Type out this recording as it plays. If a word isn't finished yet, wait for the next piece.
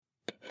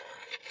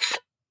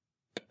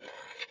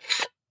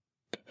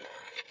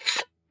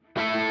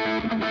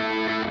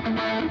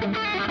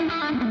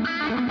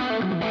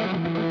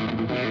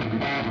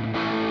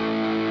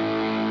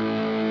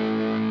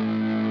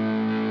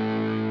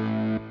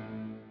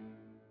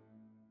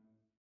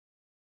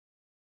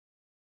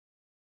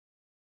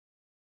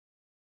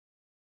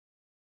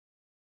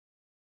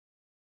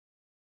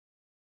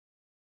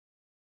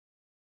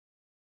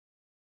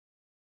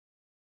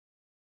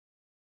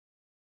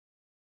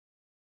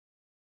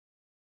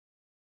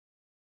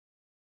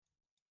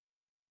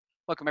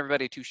Welcome,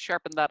 everybody, to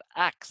Sharpen That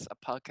Axe, a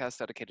podcast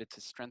dedicated to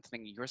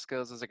strengthening your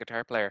skills as a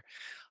guitar player.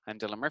 I'm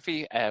Dylan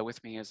Murphy.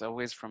 With me, as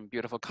always, from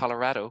beautiful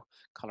Colorado,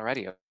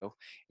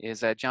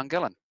 is John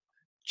Gillen.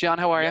 John,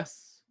 how are you?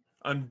 Yes,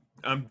 I'm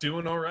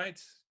doing all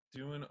right.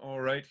 Doing all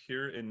right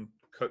here in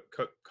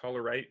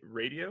Colorado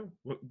Radio.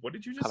 What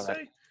did you just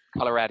Colorado. say?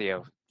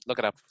 Colorado. Look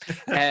it up.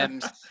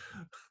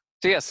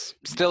 So, yes,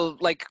 still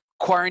like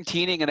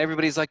quarantining, and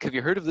everybody's like, have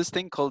you heard of this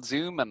thing called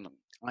Zoom? And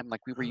I'm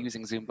like, we were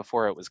using Zoom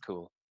before it was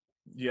cool.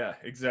 Yeah,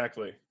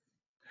 exactly.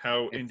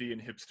 How It's, indie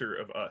and hipster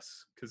of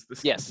us, because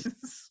this yes.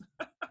 is.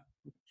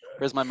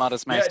 Where's my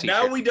Modest Mouse Yeah,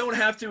 t-shirt? now we don't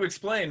have to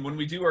explain when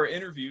we do our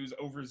interviews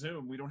over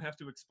Zoom. We don't have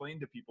to explain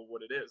to people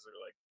what it is. They're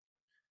like,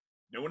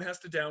 no one has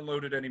to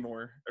download it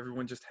anymore.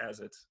 Everyone just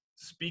has it.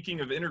 Speaking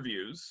of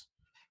interviews.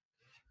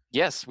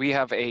 Yes, we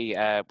have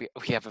a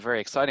very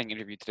exciting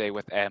interview today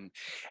with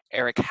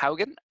Eric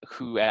Haugen,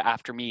 who,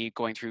 after me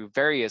going through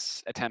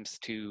various attempts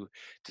to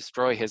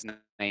destroy his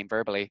name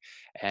verbally,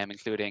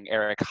 including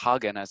Eric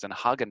Hagen as in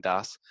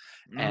Haagen-Dazs,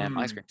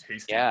 ice cream.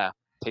 Tasty. Yeah,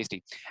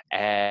 tasty.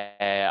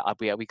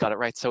 We got it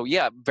right. So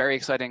yeah, very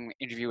exciting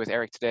interview with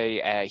Eric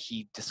today.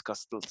 He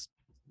discussed.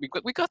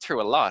 We got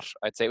through a lot.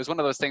 I'd say it was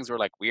one of those things where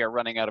like we are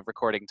running out of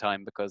recording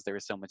time because there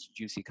is so much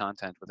juicy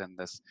content within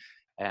this.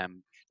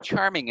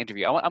 Charming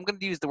interview. I'm going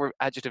to use the word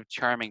adjective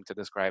charming to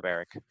describe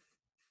Eric.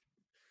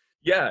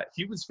 Yeah,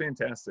 he was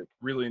fantastic.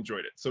 Really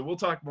enjoyed it. So we'll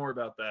talk more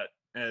about that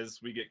as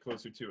we get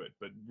closer to it,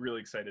 but really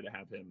excited to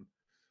have him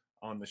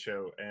on the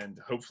show, and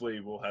hopefully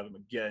we'll have him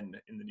again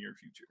in the near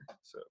future.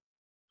 So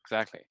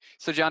exactly.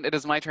 So John, it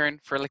is my turn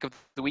for Lick of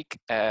the Week.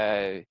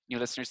 New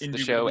listeners to the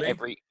show,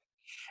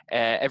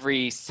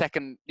 every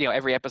second,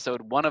 every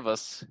episode, one of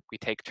us, we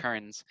take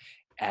turns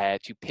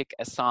to pick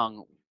a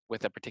song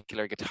with a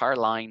particular guitar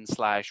line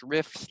 /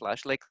 riff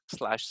 / lick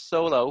 /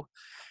 solo,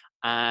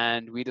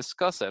 and we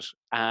discuss it.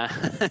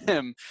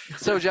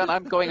 So John,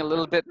 I'm going a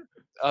little bit.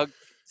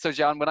 So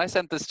John, when I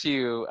sent this to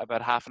you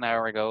about half an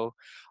hour ago,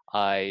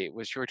 I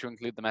was sure to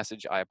include the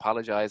message, I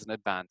apologize in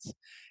advance,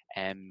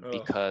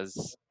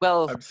 because,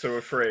 well, I'm so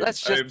afraid.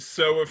 I'm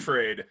so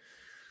afraid.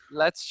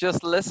 Let's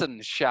just listen,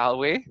 shall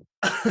we?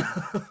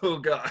 Oh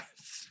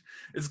gosh,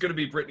 it's gonna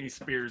be Britney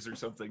Spears or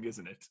something,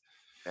 isn't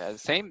it?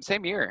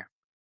 Same year.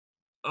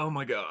 Oh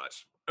my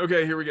gosh.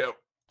 Okay, here we go.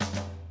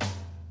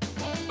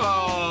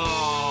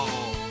 Oh.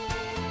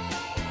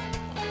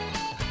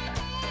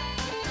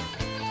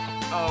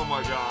 Oh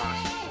my gosh.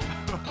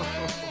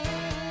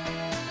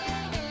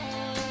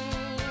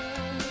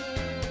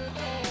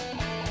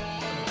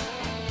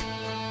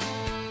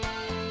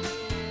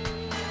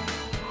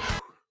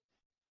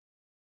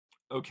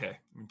 Okay, I'm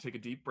gonna take a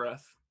deep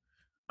breath.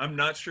 I'm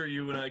not sure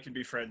you and I can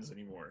be friends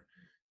anymore.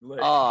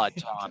 Oh,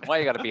 John, why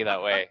you gotta be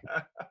that way?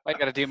 Why you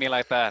gotta do me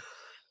like that?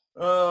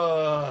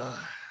 How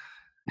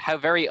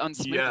very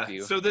unsmooth of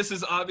you. So this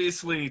is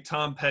obviously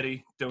Tom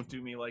Petty. Don't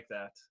do me like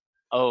that.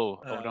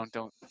 Don't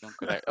go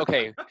there.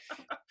 Okay.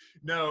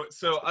 No,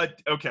 so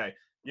okay.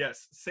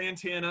 Yes,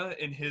 Santana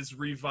in his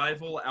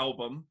revival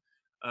album,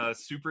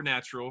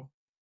 Supernatural.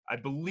 I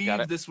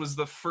believe this was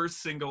the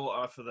first single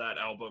off of that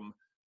album,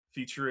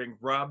 featuring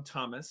Rob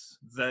Thomas,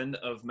 then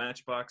of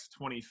Matchbox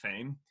 20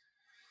 fame.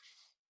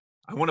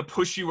 I want to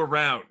push you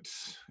around,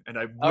 and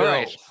I will. All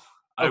right.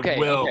 Okay, I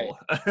will.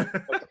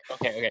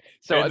 Okay.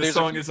 So and the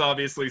song is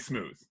obviously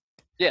smooth.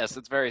 Yes,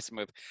 it's very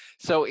smooth.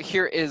 So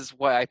here is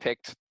why I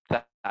picked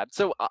that.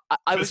 So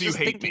I was just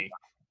thinking.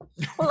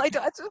 Well, I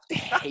don't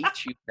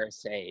hate you per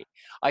se.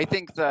 I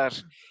think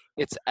that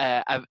it's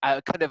a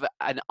kind of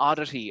an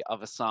oddity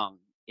of a song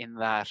in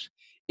that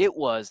it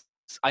was.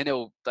 I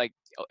know, like,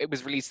 it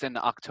was released in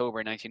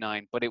October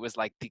 '99, but it was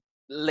like the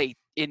late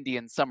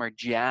Indian summer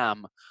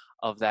jam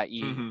of that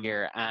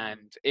year,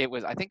 and it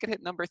was, I think it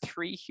hit number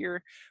 3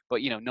 here,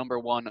 but number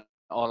 1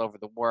 all over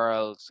the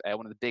world,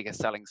 one of the biggest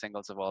selling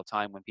singles of all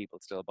time when people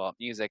still bought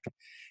music.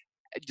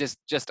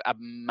 Just a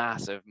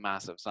massive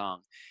song.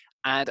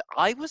 And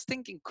I was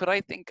thinking, could I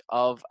think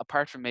of,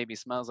 apart from maybe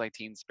Smells Like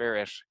Teen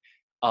Spirit,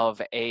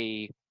 of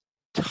a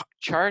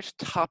chart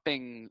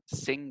topping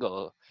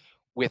single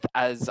with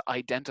as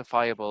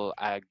identifiable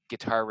a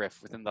guitar riff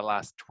within the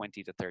last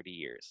 20 to 30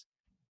 years.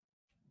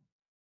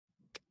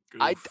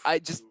 I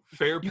just,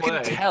 fair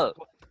play.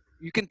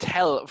 You can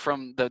tell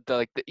from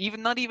the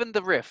even not even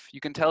the riff. You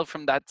can tell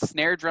from that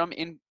snare drum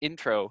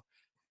intro.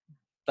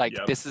 Like,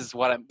 this is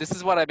what I'm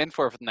in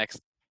for the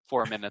next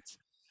 4 minutes.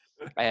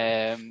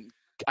 The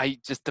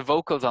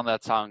vocals on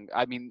that song.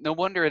 I mean, no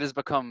wonder it has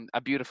become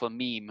a beautiful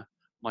meme,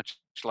 much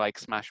like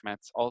Smash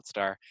Mouth's All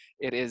Star.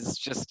 It is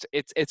just,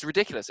 it's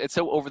ridiculous. It's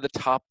so over the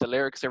top. The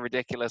lyrics are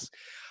ridiculous,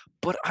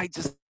 but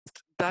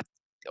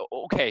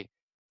okay.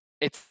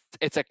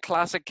 It's a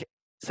classic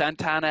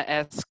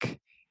Santana-esque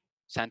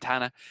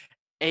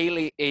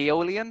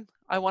Aeolian,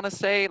 I want to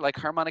say, like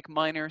harmonic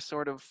minor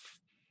sort of.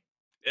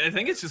 I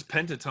think it's just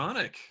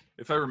pentatonic,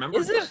 if I remember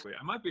correctly.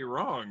 I might be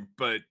wrong,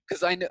 but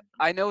because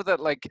I know that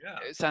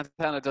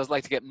Santana does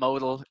like to get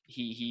modal.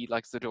 He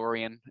likes the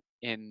Dorian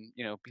in,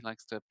 he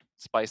likes to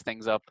spice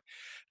things up.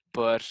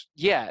 But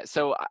yeah,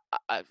 so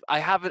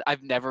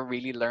I've never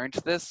really learned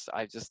this.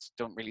 I just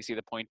don't really see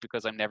the point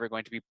because I'm never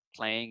going to be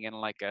playing in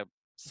like a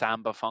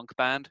samba funk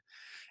band.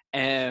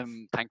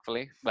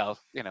 Thankfully, well,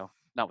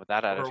 not with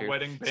that or a attitude.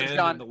 wedding So band in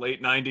John, the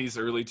late 90s,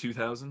 early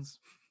 2000s.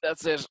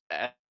 that's it.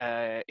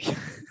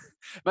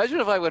 Imagine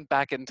if I went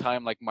back in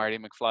time like Marty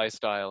McFly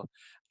style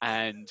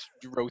and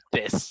wrote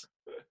this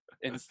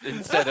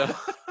instead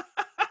of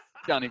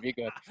Johnny B.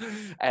 Good.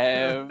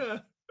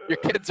 Your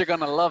kids are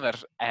gonna love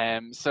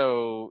it.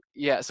 So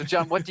yeah. So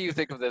John, what do you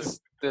think of this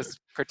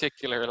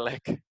particular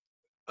lick?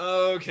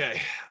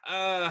 Okay.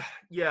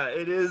 Yeah,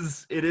 it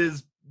is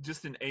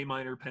just an A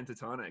minor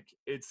pentatonic.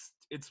 It's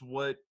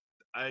what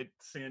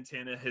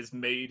Santana has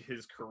made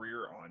his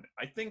career on.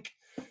 I think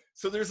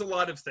so. There's a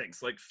lot of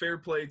things, like fair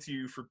play to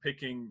you for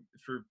picking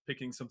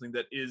something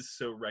that is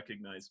so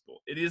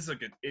recognizable. It is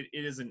it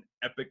is an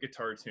epic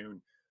guitar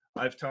tune.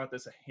 I've taught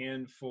this a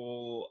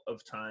handful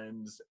of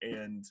times,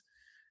 and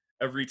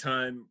every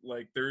time,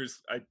 like,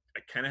 I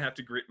kind of have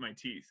to grit my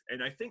teeth.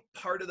 And I think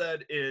part of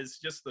that is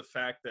just the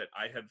fact that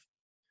I have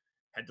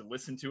had to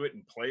listen to it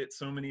and play it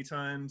so many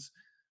times.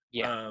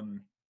 Yeah.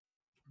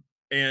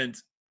 And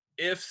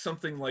if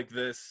something like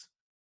this,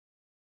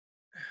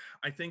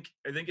 I think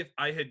if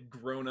I had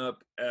grown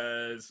up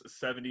as a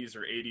 70s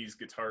or 80s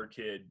guitar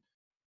kid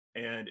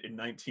and in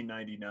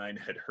 1999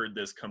 had heard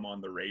this come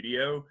on the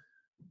radio,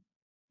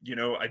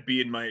 I'd be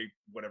in my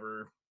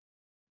whatever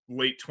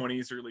late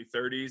 20s, early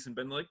 30s and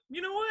been like,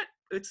 you know what?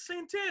 It's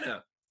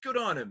Santana. Good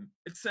on him.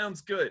 It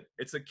sounds good.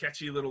 It's a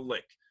catchy little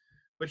lick.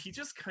 But he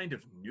just kind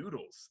of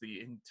noodles the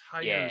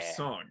entire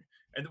song,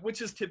 and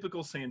which is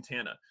typical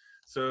Santana.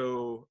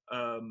 So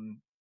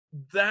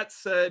that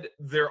said,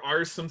 there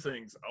are some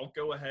things I'll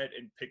go ahead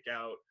and pick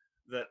out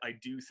that I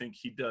do think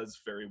he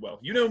does very well.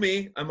 You know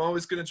me, I'm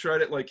always going to try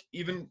to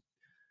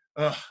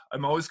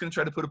I'm always going to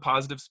try to put a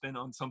positive spin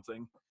on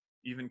something.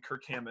 Even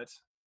Kirk Hammett,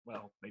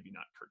 well, maybe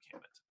not Kirk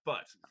Hammett,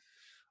 but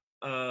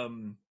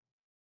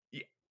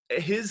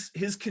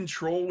his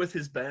control with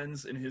his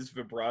bends and his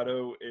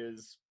vibrato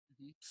is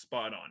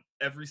spot on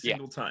every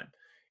single time.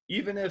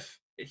 Even if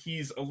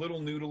he's a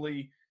little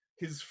noodly,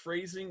 his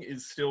phrasing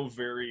is still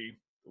very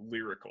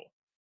lyrical.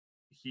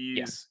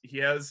 He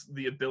has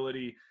the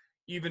ability,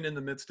 even in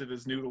the midst of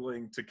his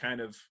noodling, to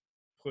kind of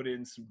put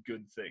in some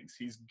good things.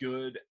 He's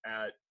good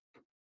at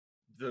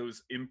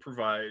those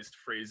improvised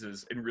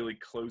phrases and really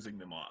closing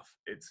them off.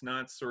 It's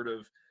not sort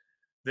of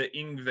the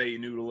Yngwie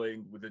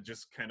noodling with it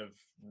just kind of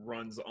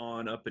runs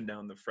on up and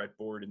down the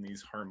fretboard in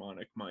these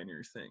harmonic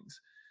minor things.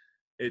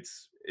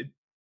 It's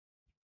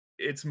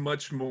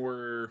much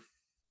more,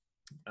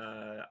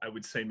 I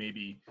would say,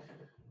 maybe,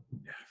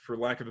 for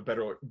lack of a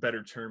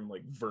better term,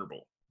 like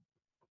verbal.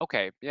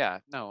 Okay, yeah,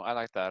 no, I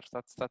like that.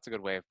 That's a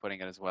good way of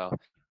putting it as well.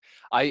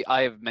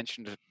 I've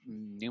mentioned it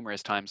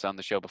numerous times on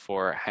the show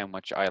before how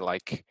much I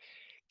like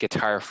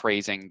guitar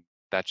phrasing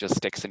that just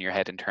sticks in your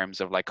head in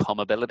terms of like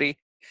hummability.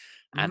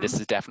 And this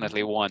is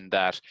definitely one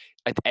that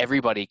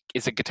everybody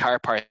is a guitar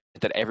part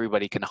that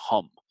everybody can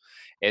hum.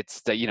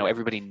 It's that,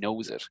 everybody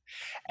knows it.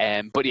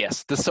 But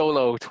yes, the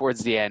solo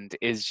towards the end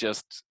is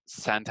just,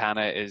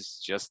 Santana is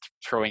just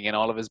throwing in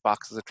all of his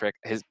boxes of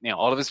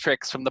all of his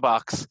tricks from the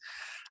box.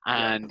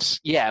 And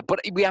but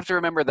we have to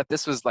remember that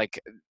this was like,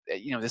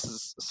 this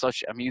is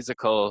such a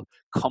musical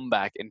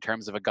comeback in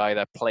terms of a guy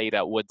that played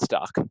at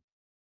Woodstock.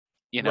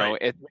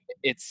 It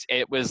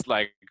was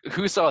like,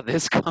 who saw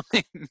this coming?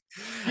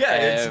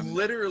 It's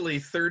literally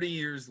 30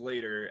 years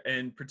later,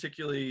 and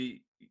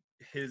particularly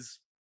his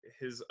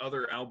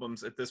other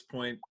albums at this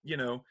point,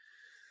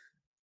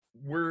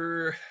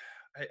 were,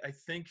 I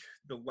think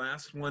the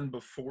last one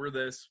before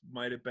this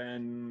might have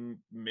been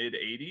mid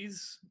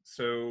 80s.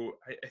 So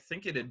I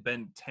think it had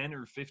been 10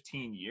 or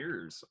 15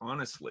 years,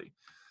 honestly.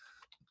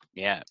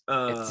 Yeah.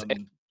 I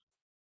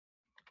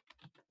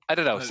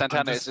don't know.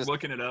 Santana is just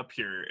looking it up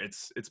here.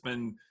 It's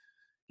been,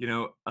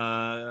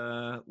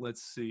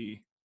 let's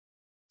see.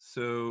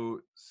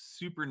 So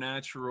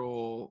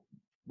Supernatural,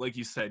 like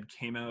you said,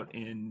 came out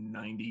in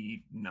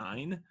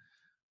 99.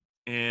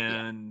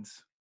 And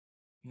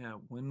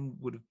when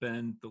would have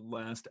been the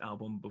last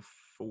album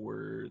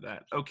before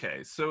that?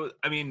 Okay. So,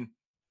 I mean,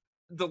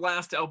 the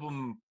last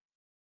album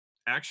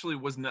actually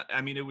was not,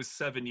 it was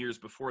 7 years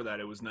before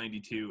that. It was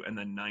 92 and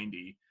then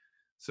 90.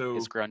 So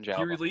his grunge he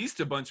album. released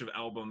a bunch of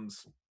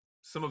albums.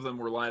 Some of them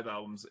were live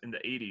albums in the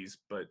 80s,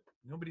 but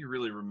nobody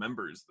really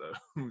remembers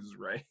those,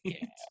 right?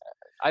 Yeah.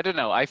 I don't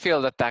know. I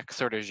feel that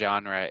sort of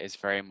genre is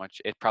very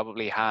much, it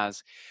probably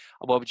has,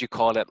 what would you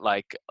call it,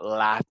 like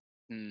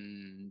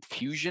Latin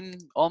fusion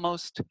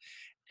almost?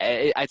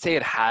 I'd say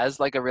it has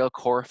like a real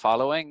core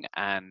following,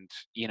 and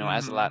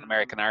as a Latin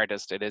American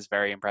artist, it is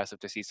very impressive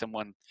to see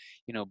someone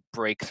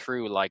break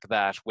through like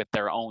that with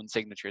their own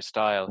signature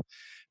style.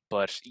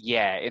 But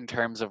yeah, in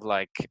terms of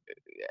like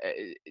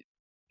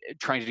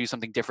trying to do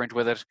something different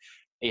with it,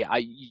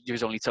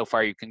 there's only so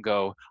far you can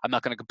go. I'm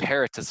not going to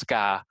compare it to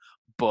ska,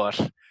 but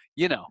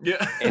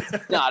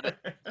it's not.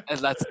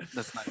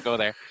 Let's not go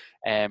there.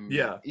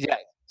 Yeah,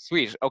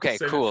 sweet. Okay,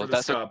 Save cool. It for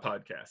the ska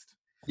podcast.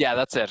 Yeah,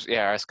 that's it.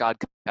 Yeah, our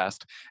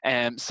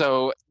Scodcast.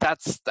 So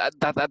that's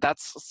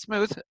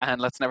smooth, and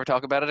let's never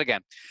talk about it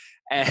again.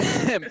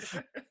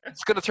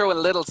 Just going to throw a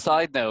little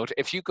side note.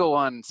 If you go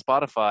on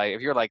Spotify,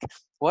 if you're like,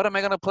 what am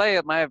I going to play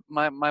at my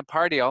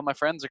party? All my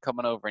friends are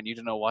coming over and you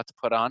don't know what to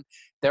put on.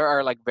 There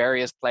are like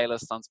various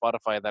playlists on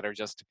Spotify that are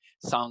just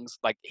songs,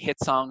 like hit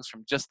songs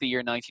from just the year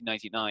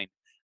 1999.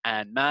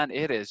 And man,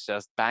 it is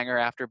just banger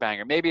after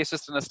banger. Maybe it's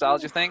just a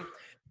nostalgia thing,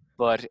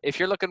 but if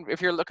you're looking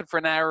for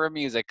an hour of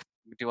music,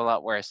 you do a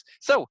lot worse.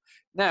 So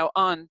now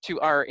on to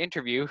our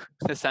interview.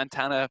 The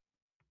Santana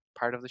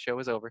part of the show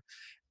is over.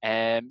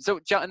 So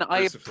John,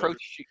 I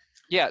approached you.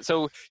 Yeah.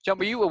 So John,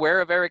 were you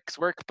aware of Eric's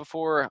work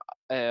before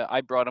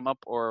I brought him up,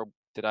 or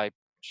did I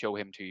show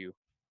him to you?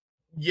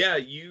 Yeah,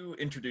 you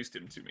introduced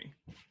him to me.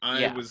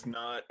 I was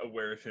not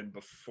aware of him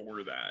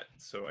before that,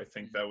 so I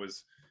think it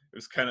was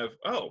kind of,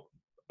 oh,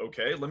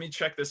 okay, let me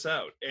check this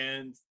out.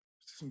 And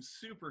some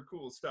super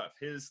cool stuff.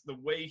 The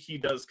way he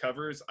does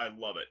covers, I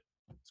love it.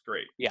 It's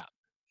great. Yeah,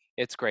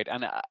 it's great.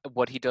 And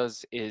what he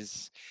does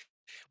is,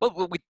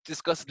 well, we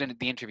discussed it in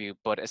the interview,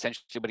 but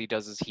essentially what he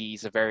does is he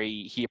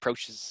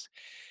approaches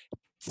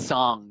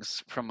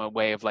songs from a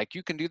way of like,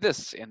 you can do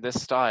this in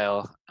this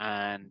style,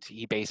 and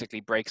he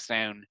basically breaks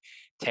down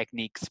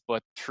techniques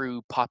but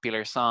through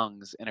popular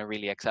songs in a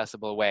really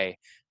accessible way.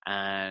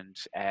 And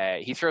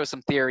he throws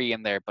some theory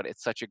in there, but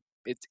it's such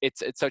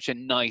a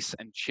nice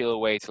and chill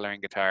way to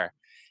learn guitar.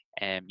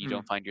 You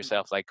don't find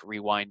yourself like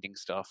rewinding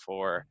stuff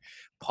or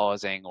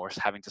pausing or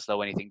having to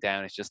slow anything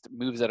down. It just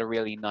moves at a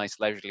really nice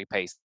leisurely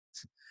pace.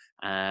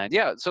 And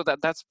yeah, so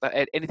that's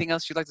anything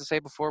else you'd like to say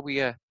before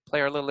we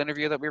play our little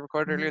interview that we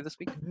recorded earlier this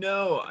week?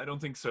 No, I don't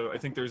think so. I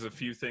think there's a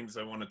few things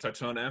I want to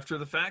touch on after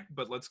the fact,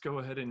 but let's go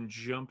ahead and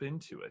jump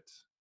into it.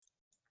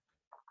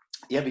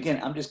 Yeah,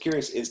 begin. I'm just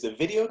curious, is the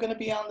video going to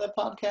be on the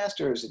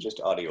podcast, or is it just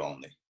audio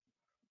only?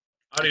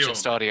 Audio.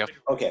 Just audio.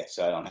 Okay,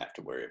 so I don't have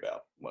to worry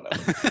about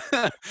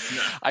whatever.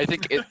 I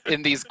think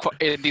in these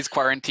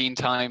quarantine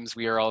times,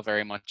 we are all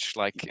very much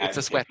like, it's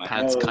a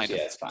sweatpants kind of.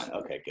 Yeah, it's fine.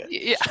 Okay, good.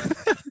 Yeah,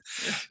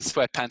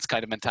 sweatpants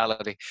kind of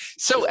mentality.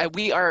 So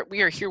we are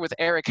here with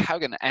Eric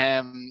Haugen.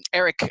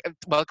 Eric,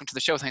 welcome to the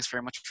show. Thanks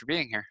very much for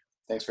being here.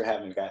 Thanks for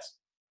having me, guys.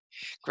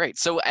 Great.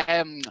 So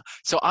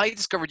I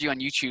discovered you on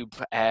YouTube.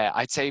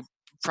 I'd say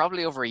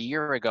probably over a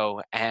year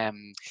ago.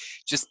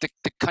 Just the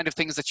kind of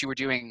things that you were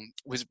doing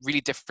was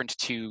really different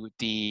to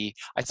the,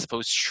 I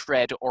suppose,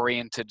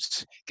 shred-oriented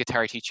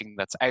guitar teaching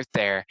that's out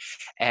there.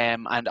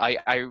 And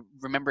I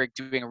remember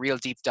doing a real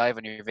deep dive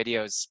on your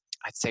videos.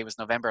 I'd say it was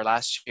November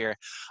last year.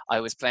 I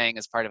was playing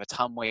as part of a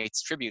Tom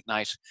Waits tribute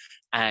night,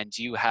 and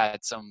you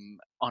had some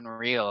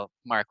unreal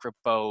Mark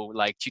Ribot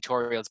like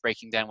tutorials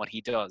breaking down what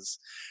he does.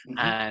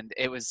 And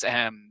it was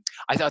I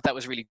thought that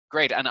was really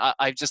great. And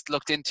I've just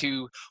looked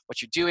into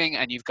what you're doing,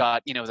 and you've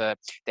got, the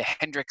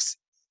Hendrix,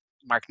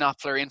 Mark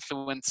Knopfler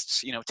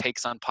influenced,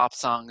 takes on pop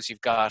songs.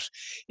 You've got,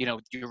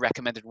 your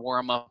recommended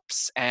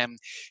warm-ups.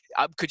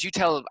 Could you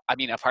tell,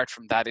 apart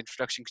from that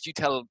introduction, could you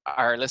tell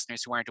our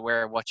listeners who aren't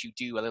aware of what you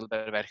do a little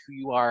bit about who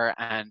you are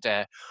and,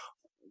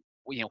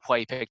 why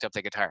you picked up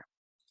the guitar?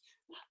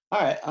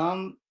 All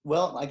right.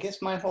 Well, I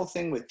guess my whole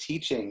thing with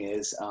teaching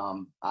is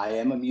I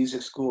am a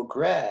music school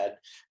grad,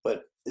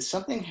 but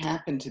something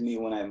happened to me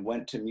when I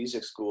went to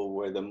music school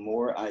where the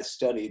more I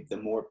studied, the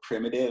more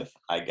primitive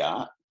I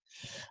got.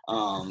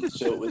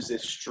 So it was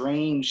this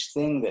strange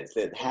thing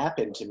that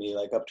happened to me.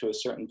 Like up to a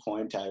certain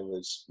point, I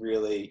was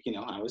really,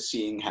 I was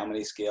seeing how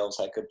many scales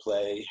I could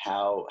play,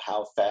 how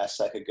fast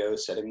I could go,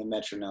 setting the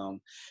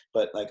metronome.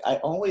 But like I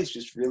always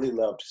just really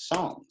loved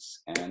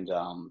songs, and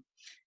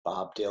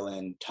Bob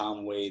Dylan,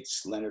 Tom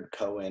Waits, Leonard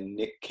Cohen,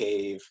 Nick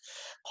Cave,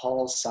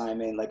 Paul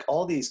Simon, like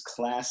all these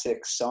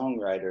classic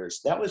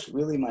songwriters. That was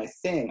really my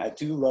thing. I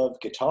do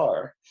love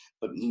guitar,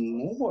 but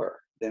more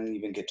than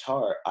even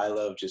guitar, I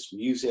love just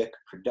music,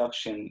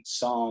 production,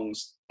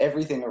 songs,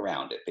 everything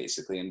around it,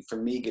 basically. And for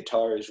me,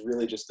 guitar is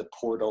really just the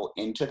portal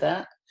into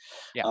that.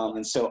 Yeah.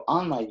 And so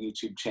on my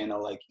YouTube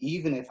channel, like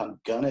even if I'm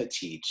gonna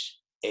teach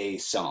a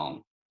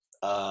song,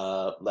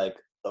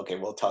 okay,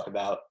 we'll talk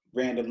about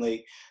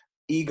randomly,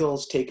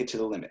 Eagles, Take It to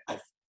the Limit.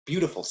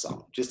 Beautiful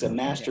song, just a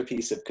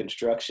masterpiece of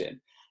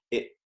construction.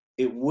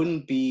 It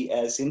wouldn't be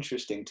as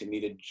interesting to me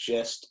to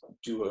just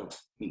do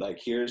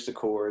here's the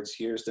chords,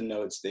 here's the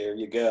notes, there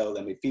you go,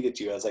 let me feed it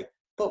to you. I was like,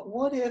 but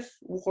what if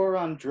War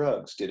on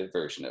Drugs did a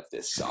version of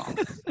this song?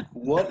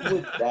 What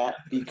would that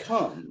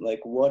become?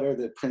 Like, what are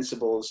the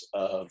principles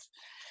of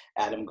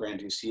Adam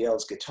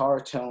Granduciel's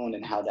guitar tone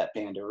and how that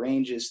band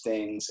arranges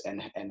things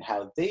and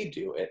how they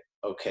do it?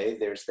 Okay,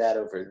 there's that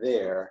over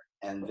there.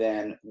 And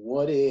then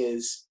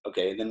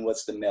then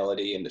what's the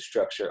melody and the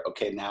structure?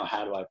 Okay, now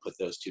how do I put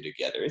those two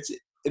together? It's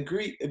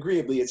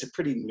agreeably, it's a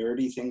pretty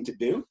nerdy thing to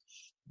do,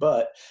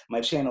 but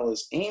my channel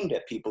is aimed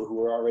at people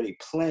who are already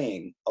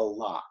playing a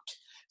lot.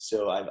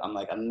 So I'm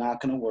like, I'm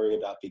not going to worry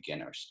about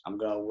beginners. I'm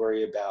going to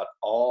worry about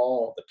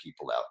all the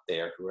people out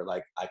there who are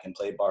like, I can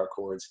play bar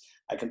chords,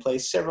 I can play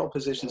several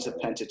positions of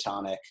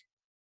pentatonic,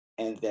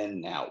 and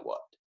then now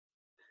what?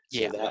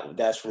 So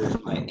that's was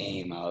my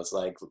aim. I was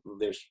like,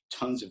 there's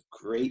tons of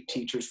great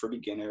teachers for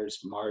beginners,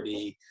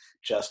 Marty,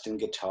 Justin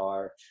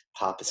Guitar,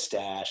 Papa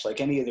Stash,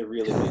 like any of the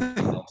really big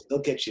channels, they'll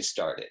get you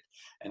started.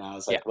 And I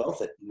was like, well,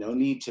 no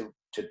need to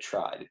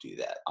try to do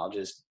that. I'll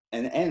just,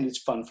 and it's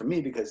fun for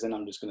me because then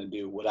I'm just going to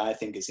do what I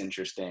think is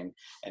interesting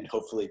and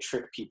hopefully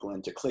trick people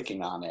into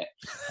clicking on it.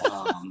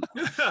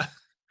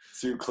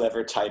 Through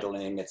clever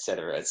titling, et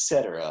cetera, et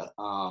cetera.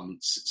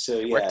 So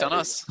it worked on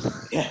us.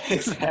 Yeah,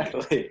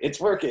 exactly. It's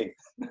working.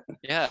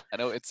 Yeah, I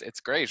know it's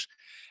great.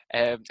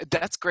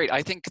 That's great.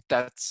 I think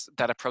that's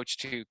that approach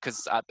too,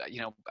 because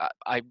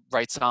I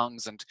write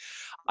songs and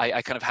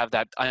I kind of have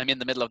that. I'm in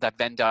the middle of that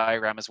Venn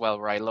diagram as well,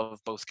 where I love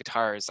both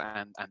guitars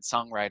and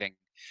songwriting,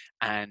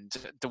 and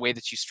the way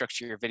that you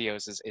structure your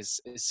videos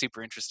is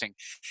super interesting.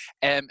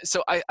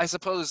 So I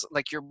suppose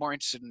like you're more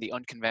interested in the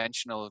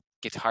unconventional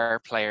guitar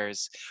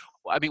players.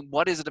 I mean,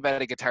 what is it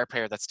about a guitar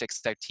player that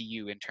sticks out to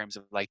you in terms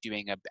of like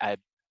doing a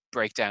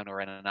breakdown or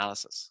an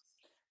analysis?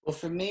 Well,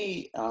 for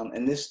me,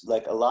 and this,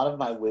 like a lot of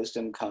my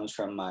wisdom comes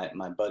from my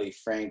buddy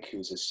Frank,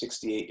 who's a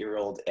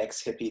 68-year-old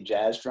ex-hippie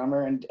jazz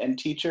drummer and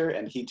teacher,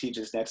 and he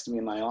teaches next to me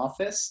in my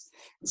office.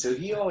 So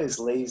he always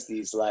lays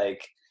these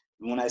like,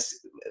 when I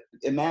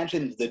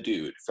imagine the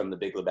dude from The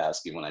Big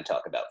Lebowski when I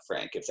talk about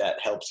Frank, if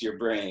that helps your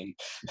brain.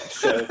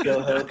 So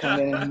he'll come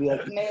in and be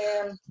like,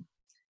 man,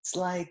 it's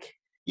like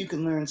you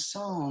can learn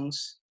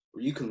songs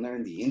or you can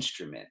learn the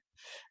instrument.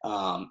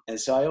 And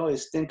so I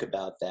always think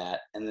about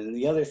that. And then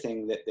the other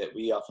thing that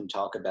we often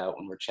talk about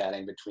when we're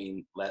chatting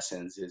between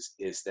lessons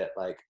is that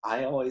like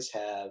I always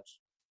have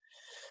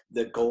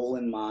the goal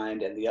in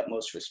mind and the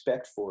utmost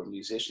respect for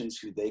musicians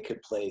who they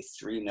could play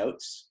 3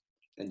 notes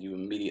and you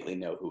immediately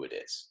know who it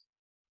is.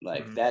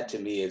 Like that to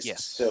me is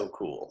so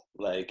cool.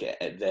 Like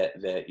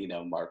that, you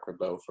know, Marc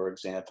Ribot, for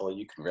example,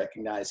 you can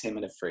recognize him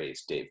in a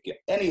phrase. Dave,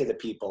 any of the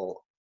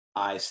people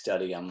I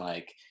study, I'm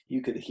like,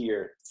 you could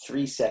hear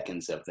 3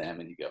 seconds of them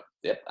and you go,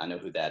 yep, I know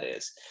who that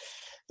is.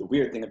 The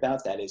weird thing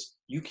about that is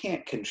you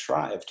can't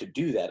contrive to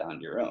do that on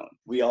your own.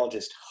 We all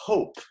just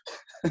hope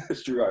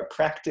through our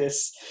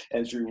practice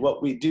and through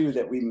what we do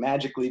that we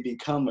magically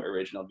become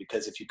original,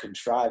 because if you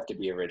contrive to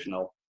be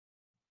original,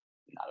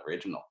 not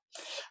original.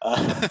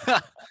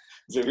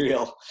 It's a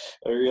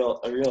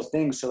real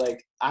thing. So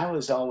like I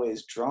was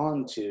always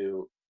drawn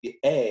to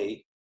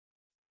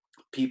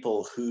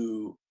people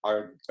who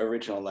are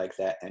original like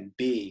that, and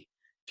B,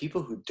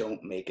 people who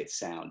don't make it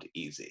sound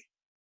easy.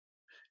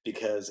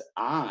 Because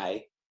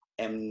I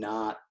am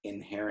not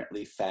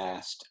inherently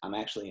fast. I'm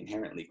actually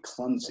inherently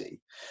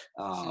clumsy.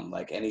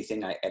 Like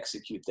anything I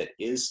execute that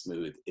is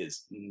smooth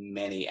is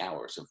many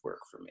hours of work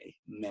for me,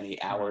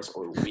 many hours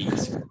or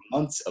weeks or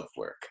months of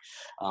work,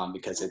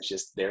 because it's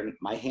just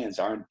my hands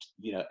aren't,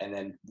 you know, and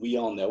then we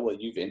all know, well,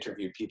 you've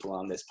interviewed people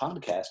on this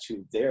podcast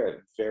who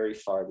they're very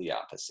far the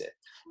opposite.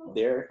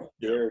 Their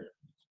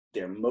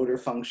motor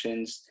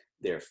functions,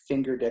 their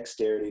finger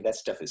dexterity, that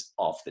stuff is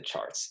off the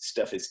charts.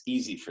 Stuff is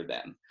easy for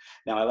them.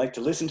 Now, I like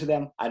to listen to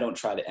them. I don't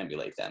try to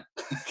emulate them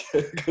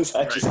because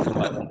I just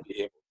know I won't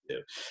be able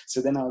to.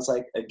 So then I was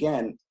like,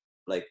 again,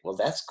 like, well,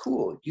 that's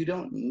cool. You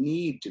don't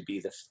need to be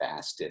the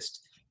fastest.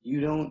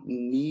 You don't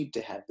need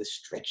to have the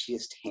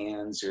stretchiest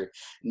hands or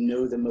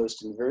know the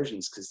most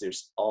inversions, because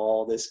there's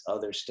all this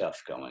other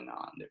stuff going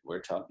on that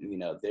we're talking, you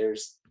know,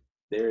 there's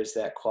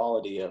that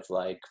quality of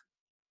like,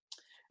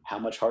 how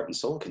much heart and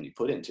soul can you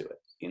put into it?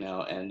 You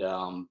know, and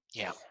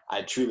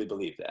I truly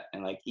believe that.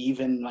 And like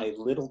even my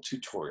little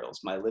tutorials,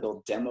 my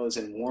little demos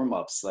and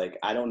warm-ups, like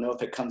I don't know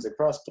if it comes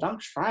across, but I'm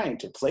trying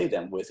to play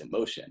them with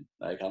emotion.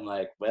 Like I'm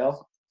like,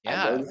 well,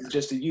 I know this is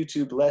just a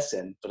YouTube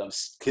lesson, but I'm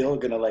still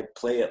gonna like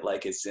play it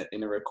like it's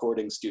in a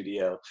recording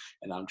studio,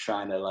 and I'm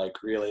trying to like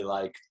really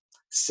like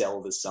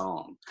sell the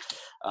song.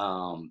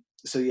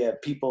 So yeah,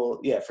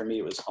 for me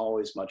it was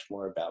always much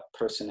more about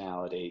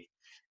personality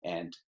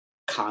and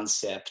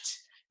concept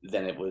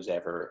than it was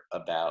ever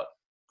about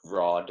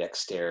raw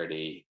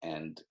dexterity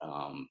and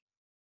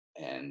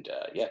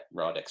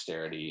raw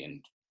dexterity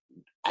and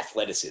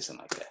athleticism,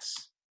 I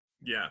guess.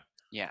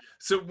 Yeah.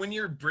 So when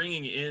you're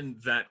bringing in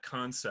that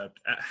concept,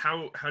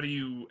 how do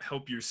you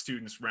help your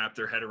students wrap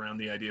their head around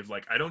the idea of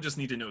like, I don't just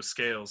need to know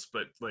scales,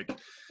 but like,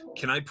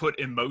 can I put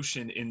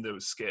emotion in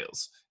those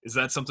scales? Is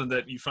that something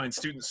that you find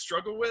students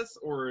struggle with,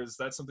 or is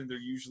that something they're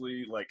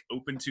usually like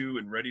open to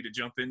and ready to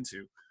jump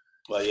into?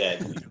 Well,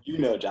 yeah, you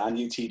know, John,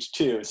 you teach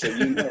too. So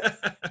you know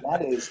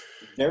that is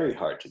very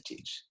hard to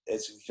teach.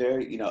 It's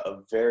very, you know, a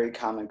very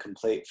common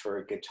complaint for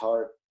a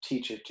guitar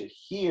teacher to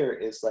hear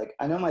is like,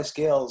 I know my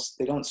scales,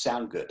 they don't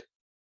sound good.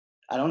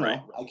 I don't know.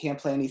 Right. I can't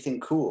play anything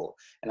cool.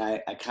 And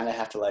I kind of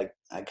have to like,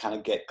 I kind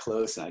of get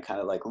close and I kind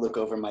of like look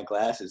over my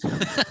glasses.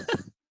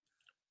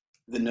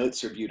 The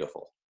notes are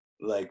beautiful.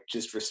 Like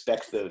just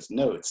respect those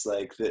notes.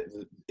 Like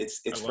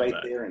it's right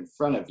there in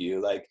front of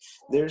you. Like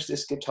there's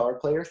this guitar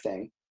player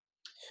thing.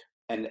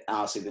 And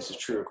honestly, this is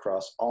true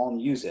across all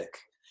music,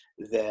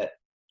 that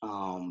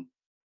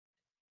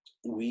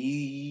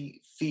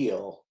we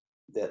feel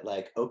that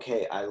like,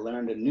 okay, I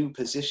learned a new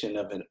position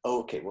of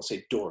we'll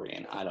say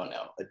Dorian, I don't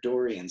know, a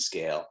Dorian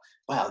scale.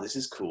 wow, this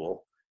is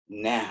cool.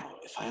 Now,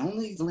 if I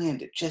only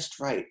land it just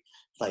right,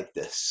 like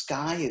the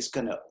sky is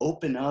going to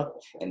open up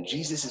and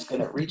Jesus is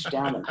going to reach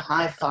down and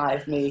high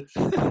five me.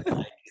 And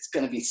like, it's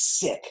going to be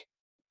sick.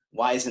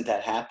 Why isn't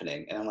that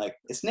happening? And I'm like,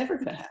 it's never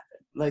going to happen.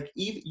 Like,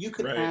 even you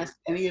could ask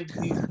any of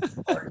these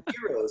art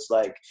heroes,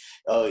 like,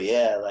 oh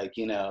yeah, like,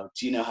 you know,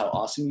 do you know how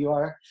awesome you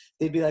are?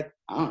 They'd be like,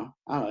 I don't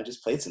know, I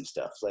just played some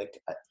stuff. Like,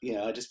 you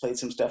know, I just played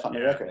some stuff on the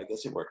record. I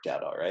guess it worked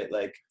out all right.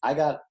 Like, I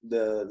got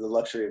the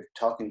luxury of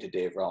talking to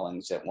Dave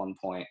Rawlings at one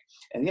point,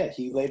 and yeah,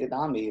 he laid it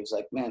on me. He was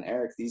like, man,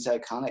 Eric, these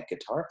iconic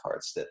guitar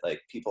parts that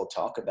like people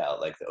talk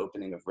about, like the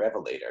opening of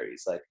Revelator,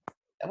 he's like,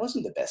 that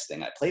wasn't the best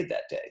thing I played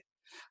that day.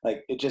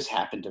 Like, it just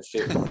happened to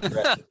fit with the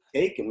rest of the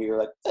take, and we were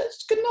like,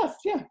 that's good enough,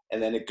 yeah.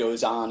 And then it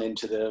goes on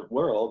into the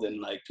world,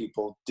 and like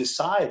people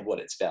decide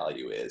what its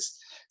value is.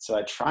 So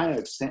I try to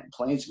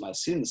explain to my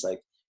students, like,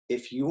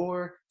 if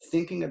you're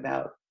thinking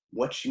about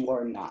what you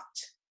are not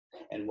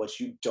and what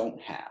you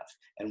don't have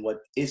and what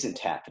isn't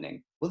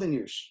happening, well, then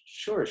you're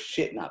sure as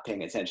shit not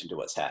paying attention to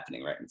what's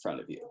happening right in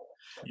front of you.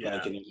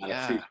 Like, and you're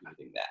not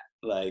appreciating that.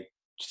 Like,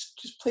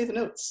 just play the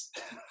notes.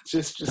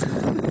 just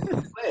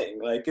playing.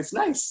 Like, it's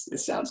nice. It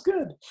sounds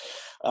good.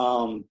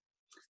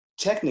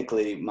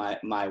 Technically,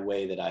 my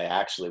way that I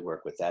actually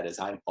work with that is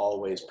I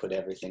always put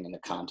everything in the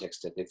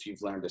context of, if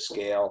you've learned a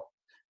scale,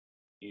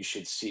 you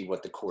should see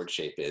what the chord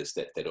shape is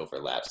that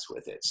overlaps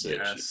with it, so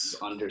that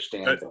you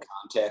understand the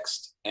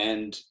context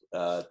and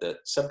the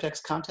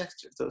subtext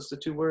context, if those are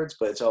the two words.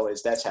 But it's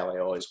always, that's how I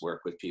always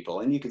work with people.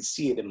 And you can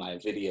see it in my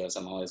videos.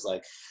 I'm always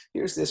like,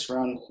 here's this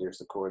run, here's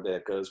the chord that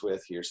it goes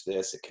with, here's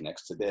this, it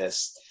connects to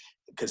this.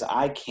 Because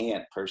I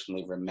can't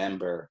personally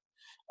remember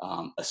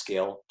a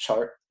scale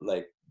chart,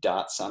 like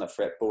dots on a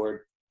fretboard.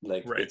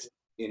 Like, it's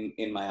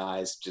in my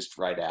eyes, just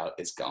right out,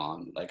 it's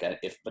gone. Like,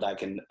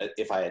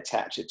 if I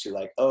attach it to,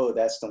 like, oh,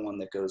 that's the one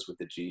that goes with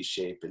the G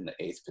shape in the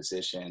 8th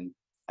position,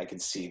 I can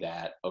see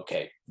that.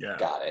 Okay,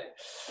 got it.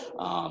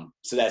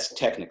 So that's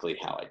technically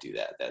how I do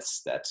that.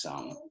 That's the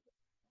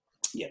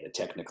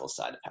technical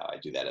side of how I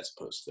do that, as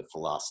opposed to the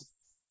philosophical.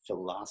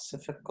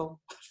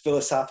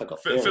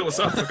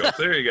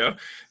 There you go.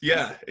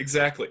 Yeah,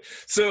 exactly.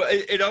 So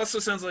it also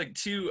sounds like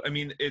too, I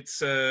mean,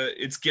 it's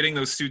getting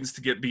those students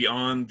to get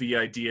beyond the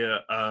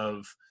idea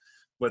of,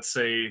 let's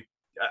say,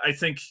 I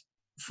think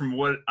from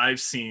what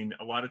I've seen,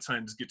 a lot of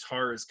times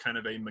guitar is kind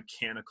of a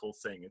mechanical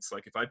thing. It's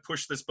like, if I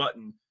push this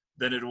button,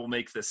 then it will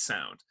make this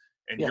sound.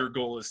 And your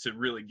goal is to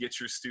really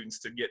get your students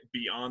to get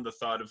beyond the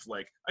thought of,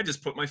 like, I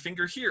just put my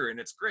finger here and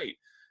it's great.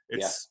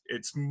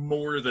 It's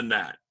more than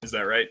that. Is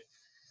that right?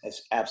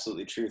 That's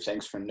absolutely true.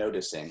 Thanks for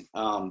noticing.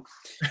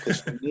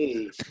 Because for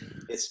me,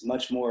 it's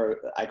much more,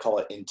 I call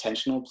it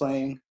intentional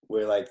playing,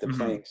 where like the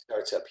playing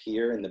starts up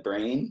here in the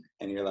brain,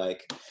 and you're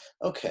like,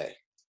 okay,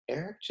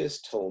 Eric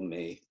just told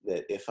me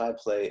that if I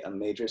play a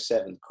major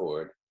 7th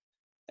chord,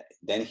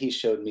 then he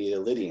showed me the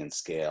Lydian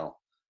scale.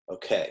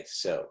 Okay,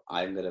 so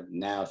I'm going to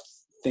now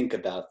think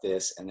about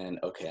this, and then,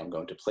 okay, I'm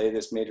going to play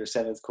this major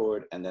 7th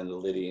chord and then the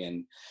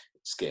Lydian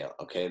scale.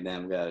 Okay, and then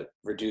I'm gonna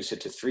reduce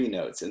it to 3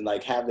 notes, and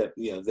like have that,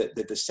 you know, that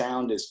the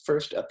sound is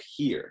first up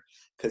here,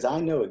 because I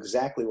know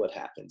exactly what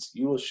happens.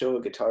 You will show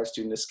a guitar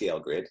student a scale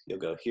grid. You'll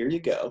go, here you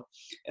go,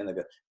 and they'll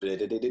go,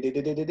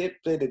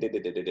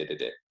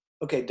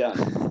 okay,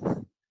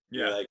 done.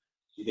 You're like,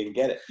 you didn't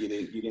get it. You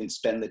didn't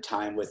spend the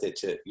time with it.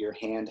 Your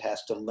hand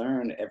has to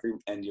learn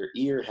and your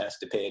ear has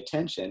to pay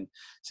attention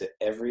to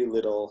every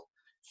little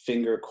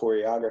finger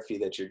choreography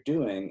that you're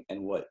doing,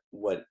 and what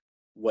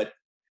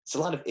it's a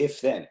lot of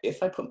if then.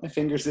 If I put my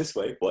fingers this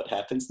way, what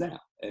happens now?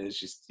 And it's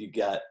just, you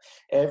got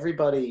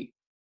everybody,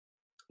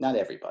 not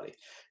everybody,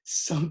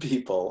 some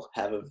people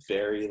have a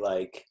very,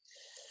 like,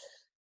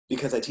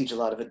 because I teach a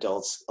lot of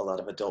adults, a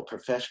lot of adult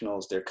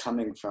professionals, they're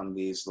coming from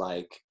these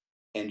like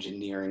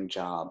engineering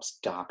jobs,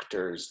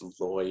 doctors,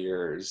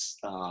 lawyers,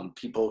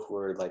 people who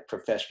are like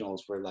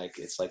professionals, where like,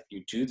 it's like,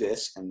 you do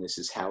this and this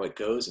is how it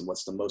goes, and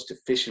what's the most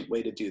efficient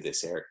way to do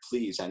this, Eric?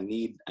 Please, I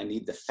need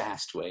the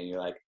fast way. And you're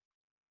like,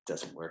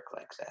 doesn't work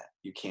like that.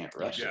 You can't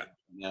rush it.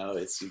 You know,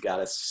 you got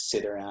to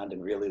sit around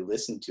and really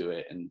listen to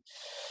it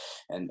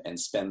and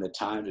spend the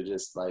time to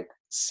just like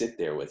sit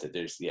there with it.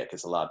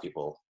 Because a lot of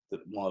people,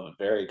 one of a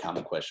very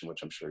common question,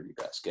 which I'm sure you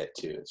guys get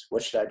too, is,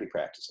 what should I be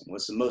practicing?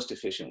 What's the most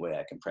efficient way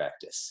I can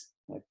practice?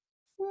 Like,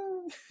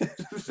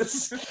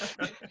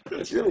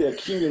 it's really a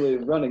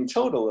cumulative running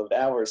total of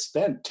hours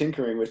spent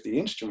tinkering with the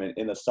instrument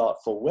in a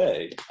thoughtful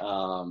way.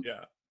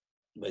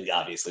 But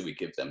obviously we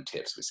give them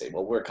tips. We say,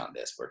 well, work on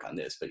this.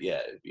 But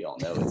yeah, we all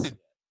know you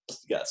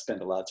got to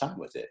spend a lot of time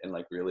with it and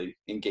like really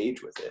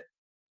engage with it.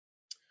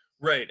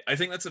 Right. I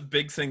think that's a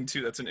big thing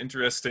too. That's an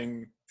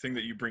interesting thing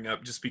that you bring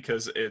up, just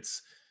because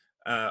it's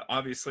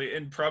obviously,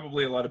 and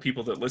probably a lot of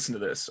people that listen to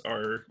this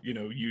are, you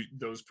know,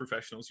 those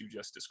professionals you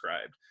just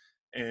described.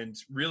 And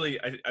really,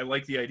 I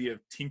like the idea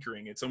of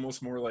tinkering. It's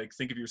almost more like,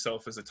 think of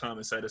yourself as a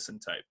Thomas Edison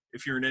type.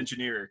 If you're an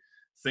engineer,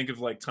 think of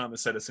like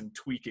Thomas Edison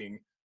tweaking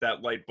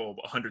that light bulb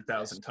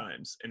 100,000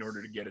 times in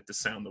order to get it to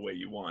sound the way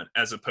you want,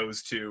 as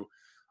opposed to,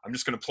 I'm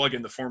just going to plug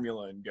in the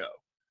formula and go.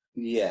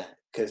 Yeah,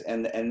 because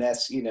and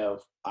that's,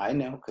 I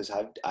know, because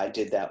I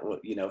did that,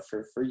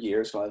 for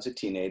years when I was a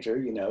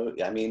teenager.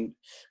 I mean,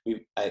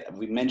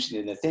 we mentioned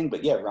it in the thing,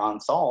 but yeah, Ron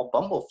Thal,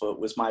 Bumblefoot,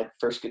 was my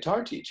first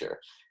guitar teacher,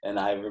 and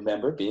I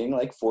remember being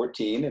like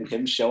 14 and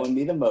him showing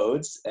me the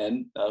modes,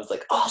 and I was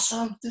like,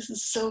 awesome, this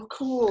is so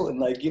cool, and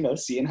like,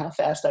 seeing how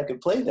fast I could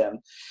play them,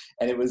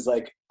 and it was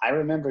like, I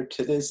remember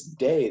to this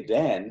day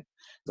then,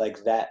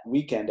 like that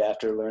weekend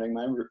after learning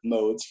my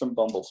modes from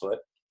Bumblefoot,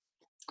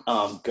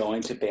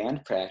 going to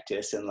band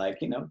practice and like,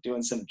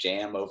 doing some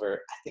jam over,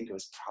 I think it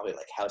was probably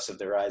like House of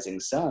the Rising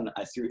Sun.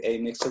 I threw A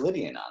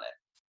Mixolydian on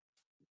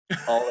it.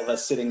 All of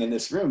us sitting in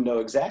this room know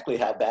exactly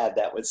how bad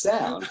that would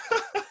sound.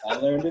 I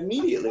learned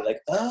immediately, like,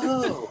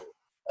 oh,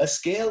 a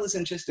scale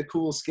isn't just a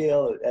cool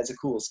scale as a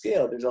cool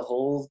scale. There's a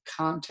whole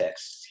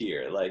context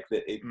here. Like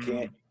that it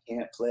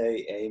can't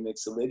play A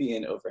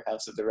Mixolydian over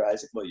House of the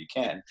Rising. Well, you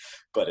can,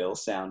 but it'll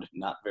sound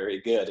not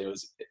very good.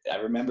 I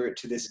remember it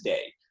to this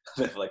day.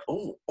 Like,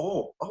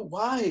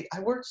 why? I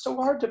worked so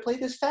hard to play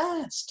this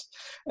fast,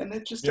 and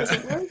it just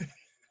doesn't work.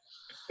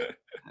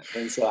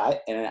 And so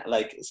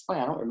like, it's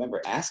funny, I don't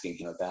remember asking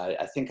him about it.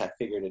 I think I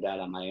figured it out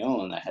on my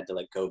own. I had to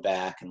like go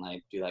back and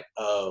like be like,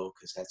 oh,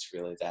 because that's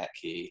really that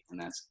key, and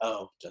that's,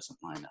 oh, it doesn't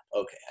line up.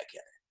 Okay, I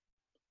get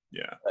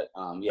it. Yeah. But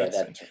yeah,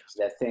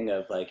 that thing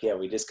of like, yeah,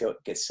 we just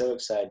get so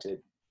excited to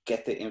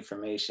get the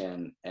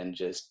information and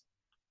just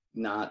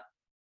not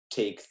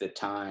take the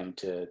time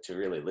to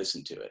really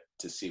listen to it,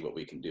 to see what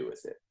we can do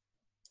with it.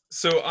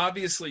 So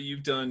obviously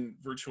you've done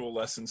virtual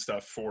lesson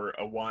stuff for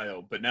a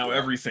while, but now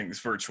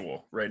everything's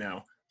virtual right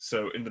now.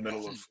 So in the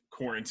middle of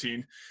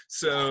quarantine.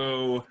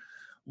 So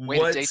way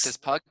to date this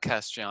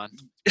podcast, John.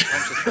 I'm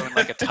just throwing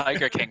like a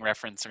Tiger King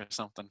reference or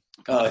something.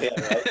 Oh yeah,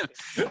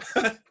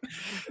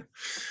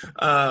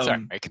 right.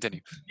 Sorry,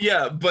 continue.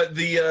 Yeah, but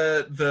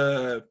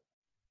the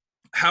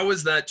how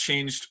has that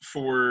changed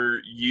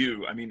for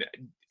you? I mean,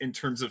 in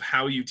terms of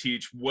how you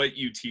teach, what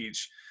you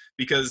teach,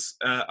 because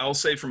I'll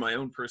say from my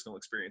own personal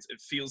experience,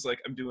 it feels like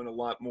I'm doing a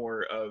lot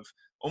more of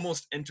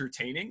almost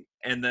entertaining.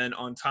 And then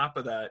on top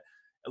of that,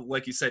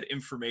 like you said,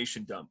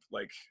 information dump.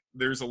 Like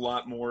there's a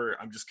lot more,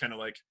 I'm just kind of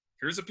like,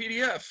 here's a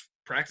PDF,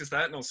 practice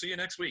that and I'll see you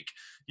next week.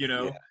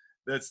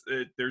 That's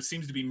it. There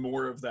seems to be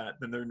more of that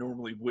than there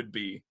normally would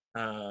be.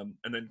 And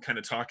then kind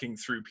of talking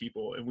through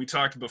people. And we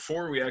talked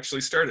before we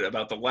actually started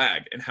about the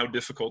lag and how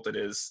difficult it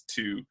is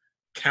to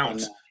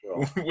count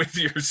with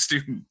your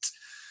student.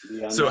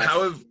 So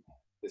how have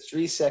the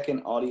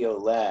 3-second audio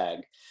lag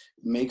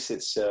makes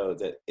it so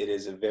that it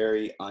is a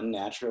very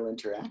unnatural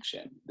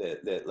interaction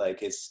that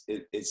like it's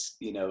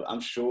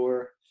I'm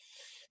sure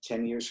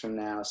 10 years from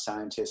now,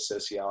 scientists,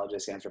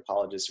 sociologists,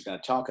 anthropologists are going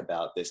to talk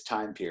about this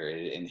time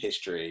period in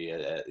history,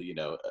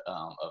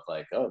 of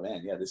like, oh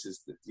man, yeah, this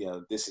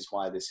is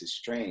why this is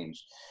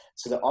strange.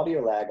 So the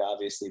audio lag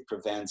obviously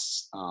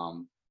prevents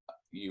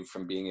you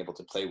from being able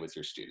to play with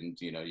your student.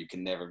 You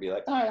can never be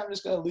like, all right, I'm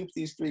just going to loop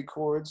these 3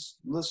 chords,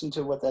 listen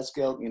to what that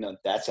scale,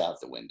 that's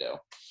out the window.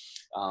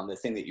 The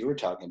thing that you were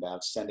talking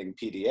about, sending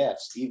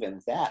PDFs,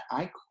 even that,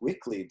 I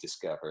quickly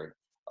discovered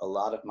a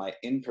lot of my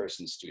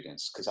in-person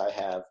students, because I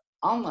have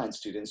online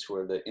students who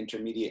are the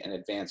intermediate and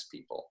advanced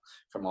people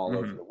from all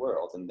over the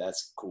world. And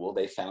that's cool.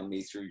 They found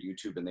me through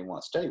YouTube and they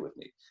want to study with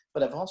me.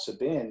 But I've also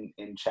been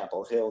in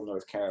Chapel Hill,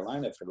 North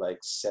Carolina for like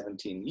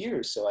 17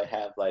 years. So I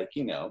have like,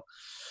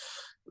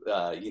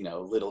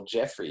 little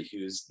Jeffrey,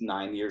 who's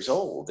 9 years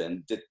old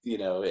and,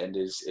 and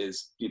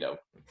is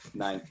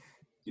 9,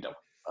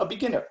 a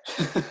beginner.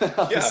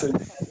 Yeah. So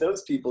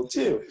those people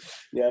too.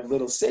 You have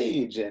little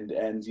Sage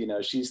and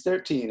she's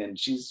 13 and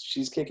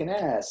she's kicking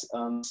ass.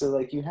 So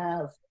like you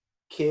have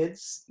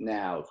kids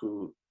now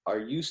who are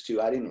used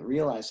to, I didn't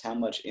realize how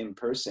much in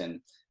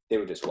person they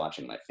were just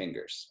watching my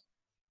fingers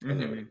when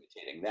they were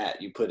imitating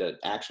that. You put an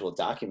actual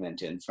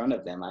document in front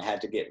of them. I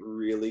had to get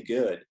really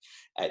good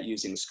at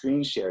using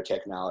screen share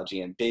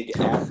technology and big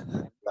apps,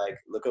 like,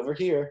 look over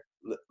here,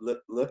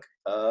 look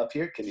up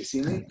here, can you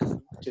see me?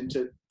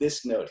 Into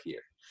this note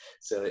here.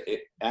 So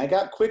I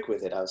got quick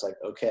with it. I was like,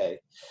 okay.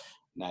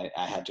 And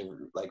I had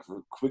to like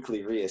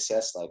quickly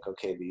reassess, like,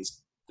 okay,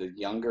 the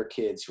younger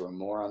kids who are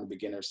more on the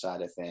beginner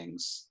side of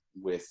things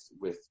with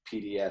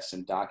PDFs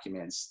and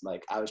documents,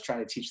 like I was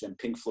trying to teach them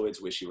Pink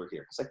Floyd's Wish You Were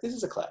Here. It's like, this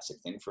is a classic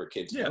thing for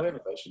kids. Yeah.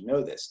 Everybody should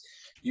know this.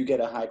 You get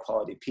a high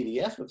quality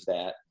PDF of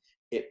that,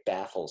 it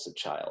baffles a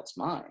child's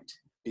mind,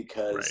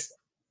 because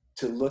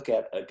to look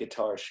at a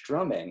guitar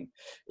strumming,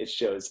 it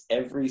shows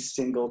every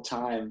single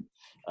time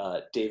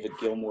David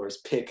Gilmour's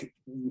pick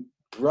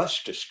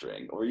brushed a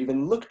string or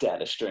even looked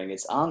at a string,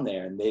 it's on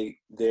there. And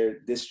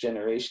this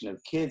generation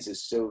of kids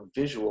is so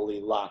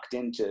visually locked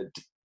into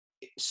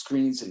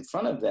screens in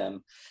front of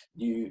them.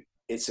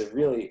 It's a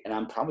really, and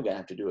I'm probably gonna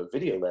have to do a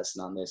video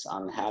lesson on this,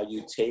 on how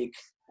you take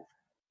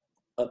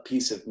a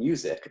piece of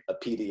music, a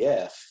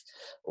PDF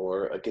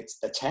or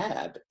a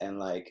tab, and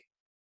like,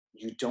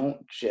 you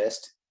don't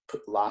just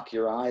lock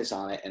your eyes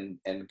on it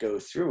and go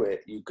through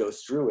it. You go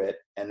through it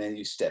and then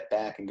you step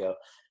back and go,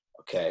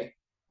 okay,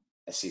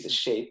 I see the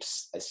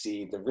shapes, I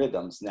see the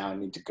rhythms. Now I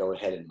need to go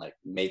ahead and like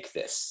make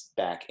this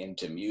back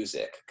into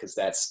music, because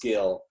that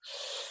skill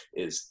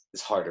is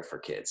harder for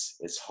kids.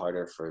 It's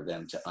harder for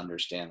them to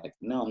understand, like,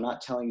 no, I'm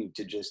not telling you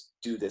to just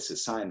do this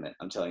assignment.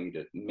 I'm telling you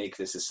to make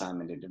this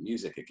assignment into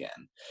music again.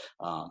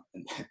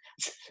 And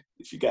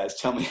if you guys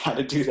tell me how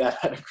to do that,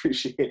 I'd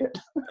appreciate it.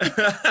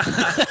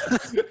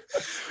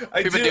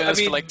 We've been doing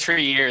this for like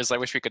 3 years. I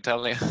wish we could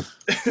tell you.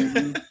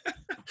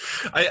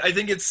 I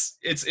think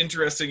it's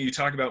interesting you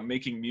talk about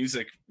making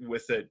music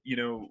with it. You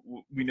know,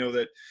 we know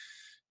that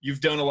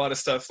you've done a lot of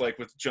stuff like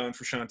with John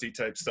Frusciante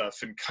type stuff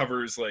and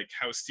covers, like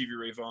how Stevie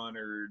Ray Vaughan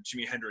or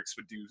Jimi Hendrix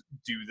would do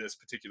this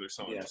particular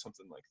song or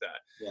something like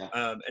that.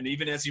 Yeah. And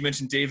even as you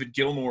mentioned David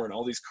Gilmour and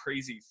all these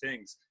crazy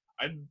things,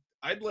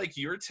 I'd like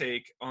your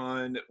take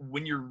on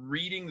when you're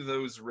reading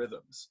those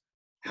rhythms.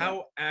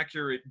 How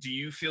accurate do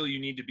you feel you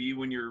need to be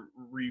when you're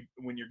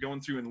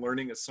going through and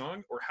learning a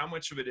song, or how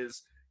much of it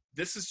is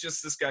this is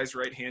just this guy's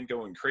right hand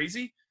going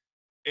crazy,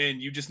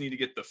 and you just need to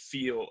get the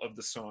feel of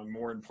the song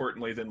more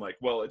importantly than like,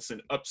 well, it's an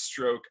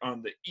upstroke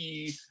on the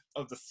E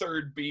of the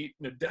third beat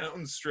and a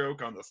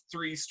downstroke on the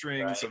 3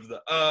 strings of the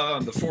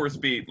on the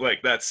 4th beat,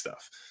 like that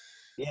stuff.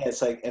 Yeah,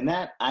 it's like, and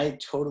that I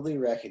totally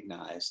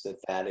recognize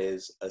that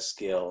is a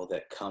skill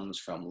that comes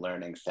from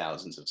learning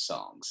thousands of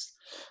songs.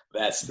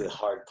 That's the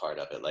hard part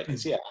of it. Like,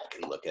 cause I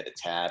can look at a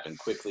tab and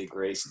quickly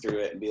grace through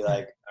it and be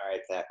like, all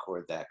right, that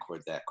chord, that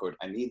chord, that chord.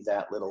 I need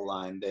that little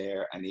line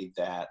there. I need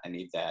that.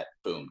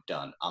 Boom,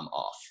 done. I'm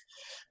off.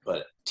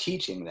 But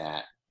teaching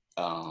that,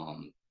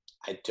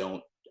 I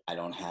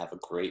don't have a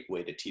great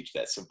way to teach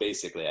that. So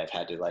basically I've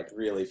had to like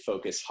really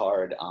focus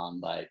hard on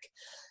like,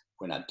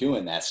 we're not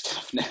doing that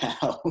stuff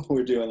now.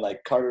 We're doing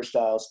like Carter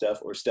style stuff,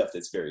 or stuff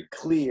that's very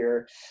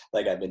clear.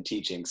 Like I've been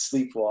teaching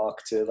Sleepwalk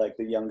to like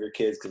the younger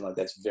kids, because like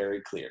that's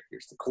very clear.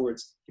 Here's the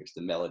chords, here's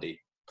the melody.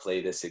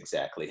 Play this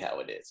exactly how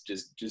it is.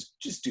 Just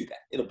do that.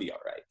 It'll be all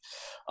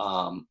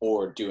right.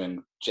 Or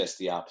doing just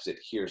the opposite.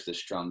 Here's the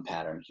strum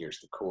pattern. Here's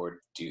the chord.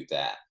 Do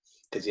that.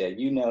 Because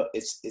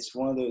it's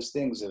one of those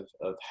things of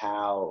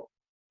how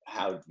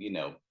I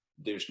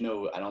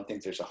don't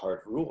think there's a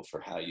hard rule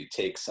for how you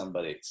take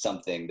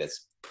something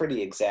that's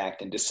pretty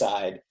exact and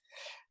decide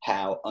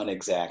how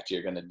unexact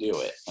you're going to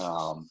do it.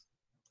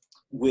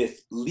 With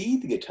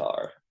lead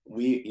guitar,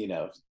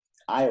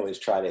 I always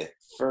try to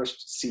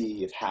first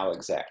see how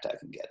exact I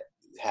can get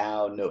it,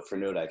 how note for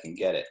note I can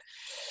get it.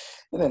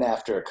 And then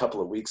after a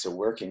couple of weeks of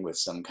working with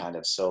some kind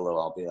of solo,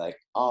 I'll be like,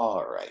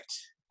 all right,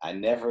 I'm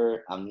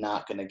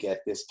not going to get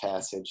this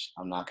passage.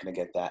 I'm not going to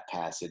get that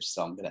passage.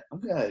 So I'm going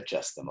to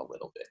adjust them a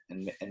little bit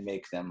and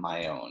make them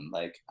my own.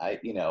 Like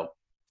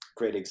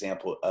great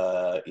example.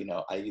 I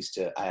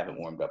haven't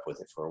warmed up with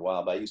it for a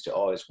while, but I used to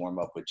always warm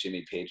up with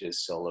Jimmy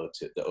Page's solo,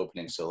 to the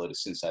opening solo to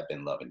Since I've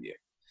Been Loving You.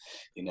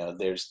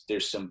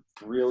 There's some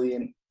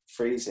brilliant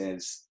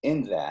phrases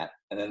in that.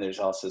 And then there's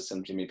also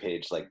some Jimmy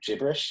Page like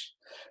gibberish.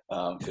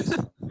 Cause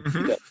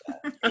he does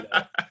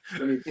that,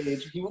 Jimmy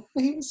Page,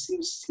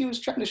 he was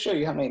trying to show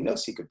you how many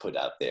notes he could put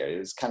out there. It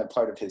was kind of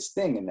part of his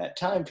thing in that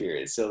time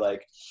period. So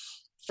like,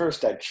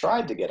 first I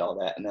tried to get all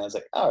that, and I was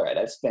like, all right,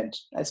 I spent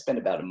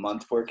about a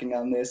month working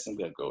on this. I'm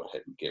gonna go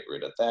ahead and get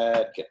rid of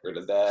that,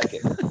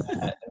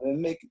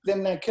 and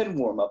then I can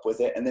warm up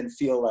with it, and then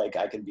feel like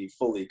I can be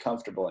fully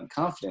comfortable and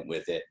confident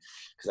with it,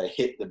 because I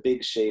hit the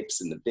big shapes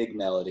and the big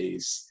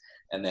melodies,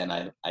 and then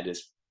I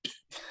just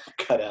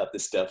cut out the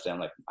stuff that I'm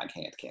like, I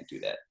can't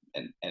do that.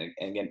 And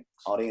again,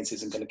 audience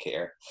isn't going to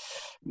care.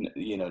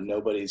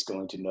 Nobody's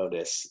going to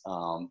notice.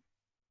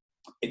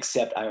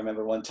 Except I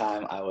remember one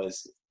time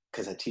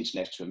because I teach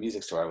next to a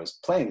music store, I was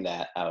playing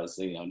that. I was,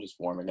 just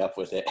warming up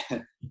with it.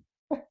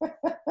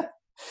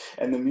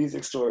 And the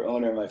music store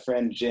owner, my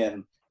friend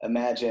Jim,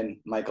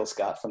 imagine Michael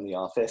Scott from The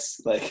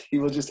Office. Like, he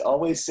will just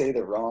always say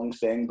the wrong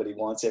thing, but he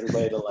wants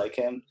everybody to like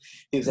him.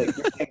 He was like,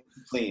 you're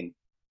clean.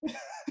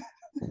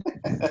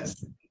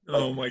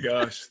 Oh my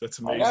gosh, that's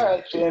amazing. All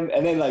right, Jim.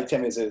 And then like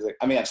 10 minutes later,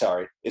 I'm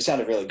sorry. It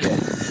sounded really good.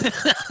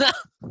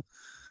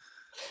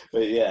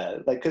 But yeah,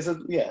 like,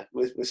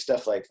 with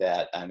stuff like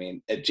that, I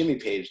mean, Jimmy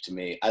Page, to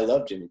me, I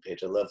love Jimmy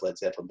Page. I love Led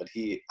Zeppelin, but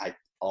I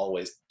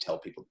always tell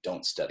people,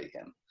 don't study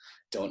him.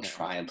 Don't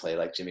try and play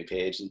like Jimmy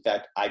Page. In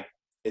fact, I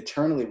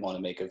eternally want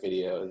to make a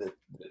video that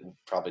will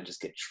probably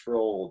just get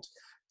trolled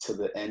to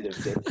the end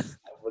of it.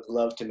 I would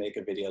love to make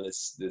a video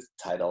that's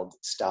titled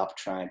 "Stop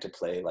Trying to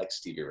Play Like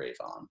Stevie Ray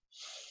Vaughan."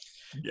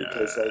 Yes.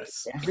 Because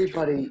like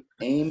everybody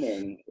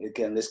aiming,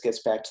 again, this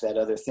gets back to that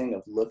other thing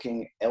of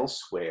looking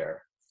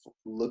elsewhere,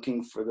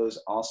 looking for those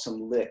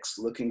awesome licks,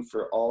 looking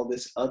for all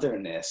this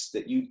otherness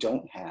that you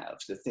don't have,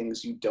 the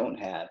things you don't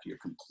have, you're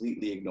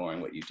completely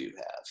ignoring what you do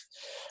have.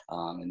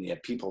 And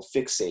yet people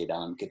fixate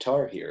on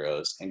guitar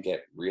heroes and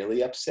get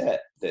really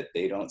upset that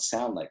they don't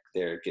sound like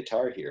they're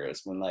guitar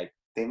heroes, when like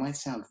they might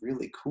sound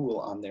really cool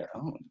on their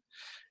own.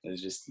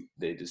 It's just,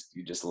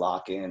 you just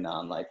lock in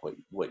on like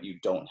what you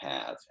don't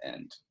have.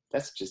 And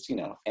that's just,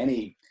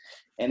 any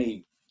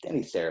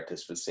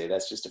therapist would say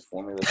that's just a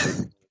formula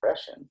for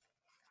depression.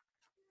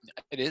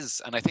 It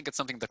is, and I think it's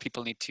something that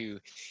people need to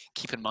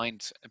keep in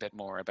mind a bit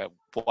more about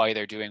why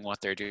they're doing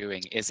what they're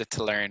doing. Is it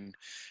to learn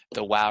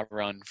the wow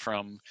run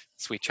from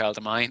Sweet Child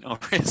of Mine, or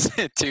is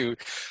it to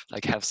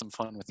like have some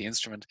fun with the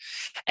instrument?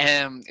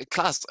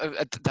 Class,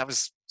 that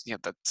was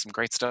that's some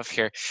great stuff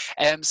here.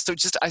 So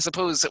just I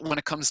suppose when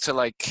it comes to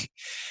like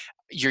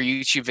your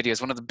YouTube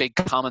videos, one of the big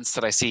comments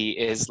that I see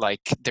is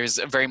like there's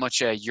very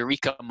much a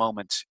eureka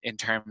moment in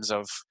terms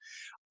of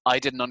I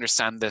didn't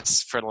understand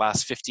this for the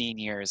last 15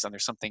 years, and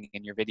there's something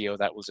in your video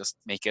that will just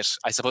make it.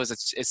 I suppose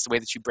it's the way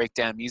that you break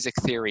down music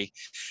theory.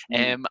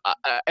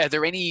 Are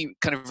there any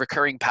kind of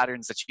recurring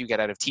patterns that you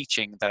get out of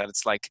teaching that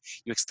it's like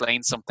you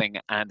explain something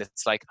and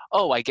it's like,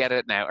 oh, I get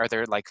it now? Are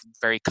there like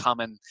very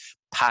common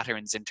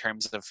patterns in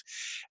terms of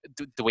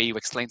the way you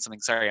explain something?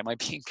 Sorry, am I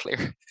being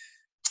clear?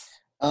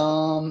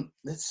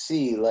 Let's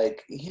see.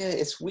 Like, yeah,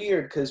 it's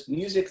weird because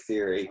music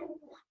theory.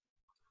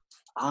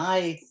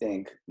 I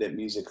think that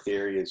music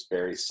theory is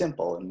very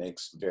simple and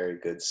makes very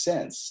good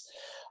sense.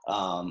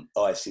 Oh,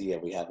 I see. Yeah,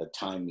 we have a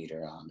time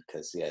meter on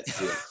because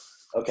it's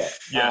okay.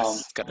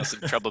 Yes, got us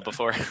in trouble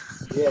before.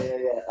 Yeah.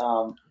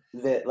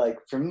 That like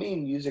for me,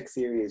 music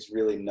theory is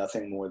really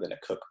nothing more than a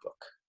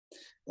cookbook.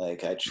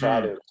 Like I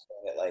try to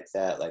explain it like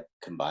that. Like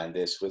combine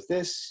this with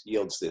this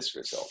yields this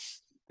result.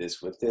 This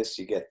with this,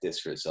 you get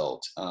this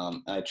result.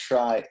 I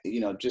try,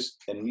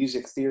 and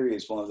music theory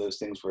is one of those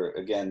things where,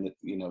 again,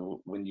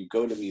 when you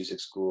go to music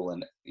school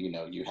and,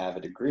 you have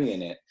a degree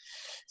in it,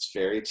 it's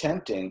very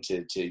tempting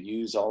to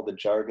use all the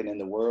jargon in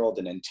the world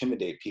and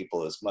intimidate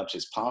people as much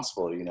as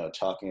possible,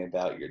 talking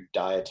about your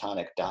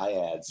diatonic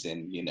dyads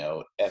in,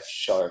 F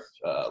sharp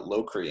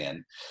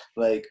Locrian,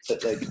 but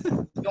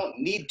you don't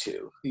need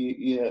to,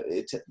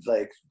 it's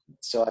like,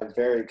 so I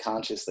very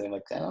consciously, I'm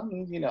like,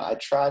 I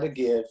try to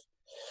give,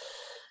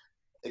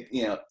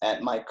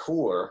 at my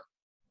core,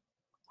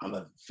 I'm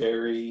a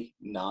very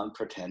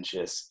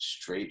non-pretentious,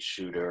 straight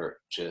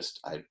shooter.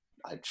 I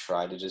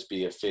try to just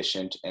be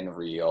efficient and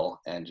real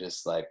and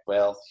just like,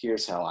 well,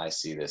 here's how I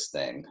see this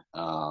thing.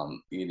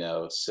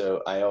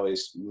 So I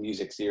always,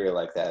 music theory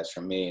like that is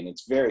for me. And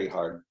it's very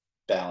hard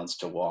balance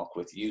to walk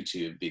with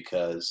YouTube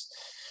because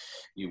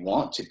you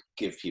want to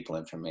give people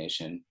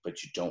information,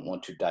 but you don't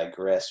want to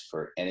digress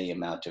for any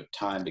amount of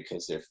time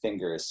because their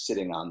finger is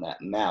sitting on that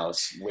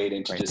mouse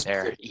waiting to just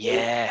there.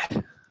 Yeah.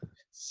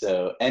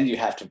 So, and you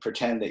have to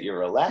pretend that you're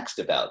relaxed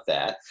about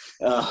that,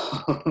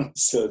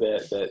 so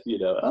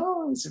that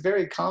oh, it's a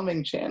very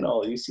calming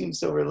channel. You seem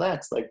so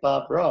relaxed, like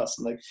Bob Ross.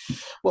 I'm like,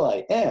 well,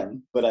 I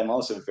am, but I'm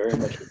also very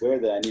much aware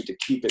that I need to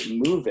keep it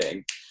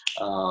moving,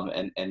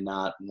 and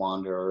not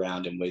wander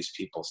around and waste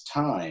people's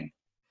time.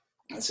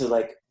 And so,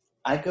 like,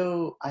 I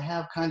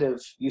have kind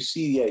of,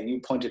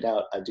 you pointed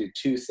out, I do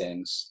two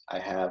things. I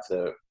have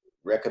the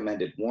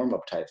recommended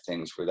warm-up type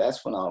things where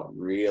that's when I'll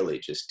really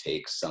just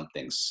take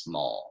something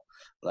small,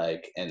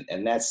 like,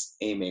 and that's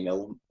aiming,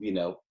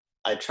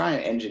 I try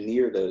and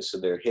engineer those so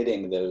they're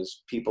hitting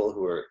those people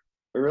who are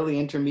early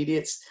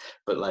intermediates,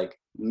 but like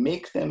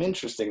make them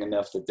interesting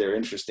enough that they're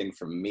interesting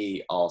for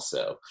me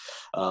also.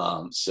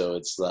 So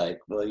it's like,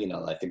 well,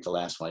 I think the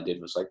last one I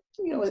did was like,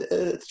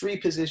 3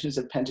 positions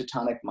of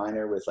pentatonic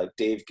minor with like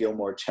Dave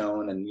Gilmour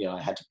tone. And,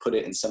 I had to put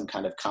it in some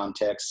kind of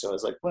context. So I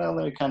was like, well,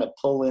 let me kind of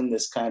pull in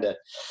this kind of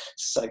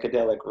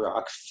psychedelic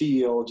rock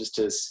feel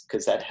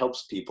because that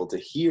helps people to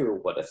hear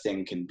what a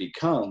thing can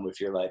become.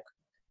 If you're like,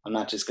 I'm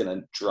not just going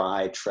to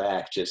dry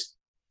track, just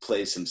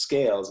play some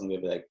scales and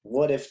we'll be like,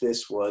 what if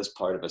this was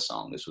part of a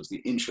song? This was the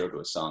intro to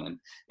a song, and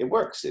it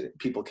works.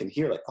 People can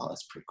hear like, oh,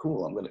 that's pretty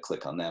cool. I'm going to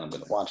click on that. I'm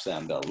going to watch that.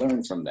 I'm going to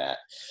learn from that.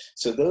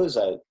 So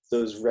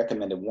those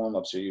recommended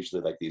warm-ups are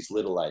usually like these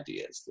little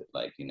ideas that,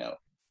 like,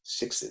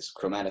 sixes,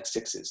 chromatic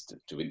sixes.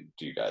 Do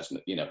you guys,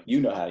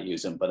 you know how to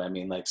use them, but I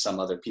mean, like, some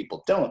other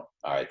people don't.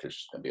 All right,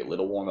 there's going to be a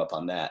little warm-up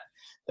on that.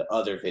 The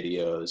other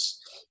videos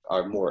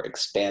are more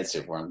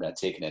expansive where I'm going to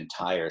take an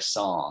entire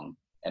song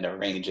and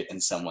arrange it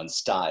in someone's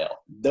style.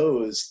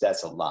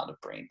 That's a lot of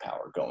brain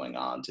power going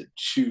on to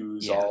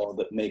choose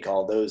make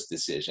all those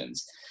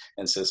decisions.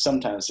 And so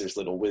sometimes there's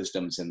little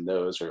wisdoms in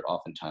those, or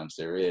oftentimes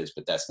there is,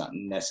 but that's not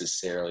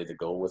necessarily the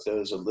goal with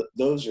those.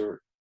 Those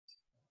are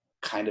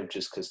kind of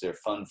just because they're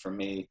fun for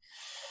me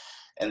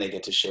and they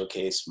get to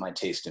showcase my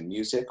taste in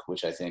music,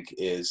 which I think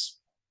is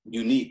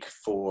unique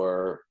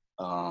for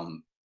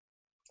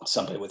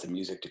somebody with a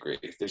music degree.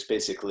 There's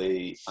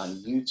basically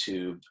on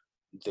YouTube,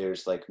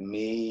 there's like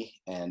me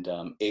and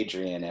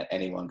Adrian at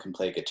Anyone Can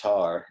Play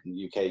Guitar. In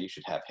the UK, you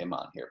should have him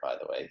on here, by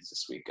the way. He's a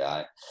sweet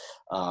guy,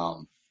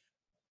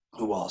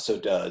 who also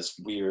does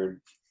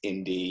weird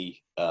indie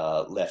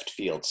left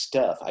field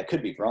stuff. I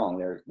could be wrong.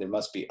 There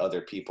must be other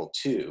people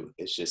too.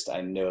 It's just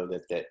I know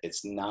that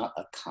it's not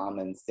a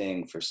common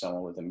thing for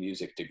someone with a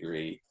music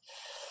degree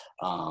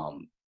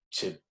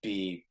to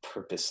be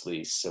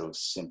purposely so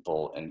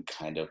simple and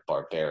kind of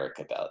barbaric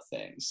about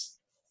things.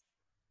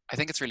 I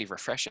think it's really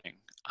refreshing.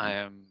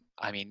 I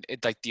mean,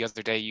 like the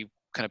other day, you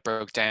kind of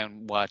broke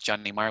down what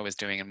Johnny Marr was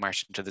doing in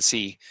March into the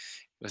Sea.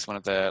 It was one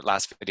of the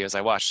last videos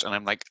I watched, and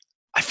I'm like,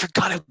 I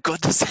forgot how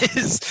good this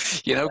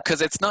is, you know,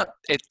 because it's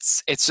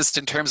just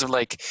in terms of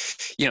like,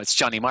 you know, it's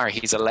Johnny Marr,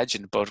 he's a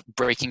legend, but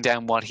breaking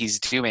down what he's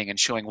doing and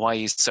showing why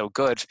he's so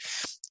good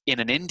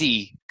in an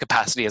indie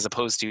capacity as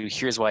opposed to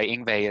here's why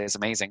Yngwie is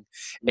amazing.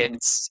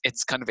 It's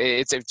kind of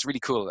it's really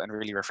cool and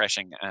really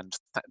refreshing, and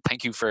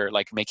thank you for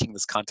like making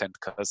this content,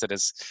 because it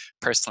is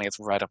personally, it's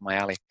right up my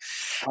alley.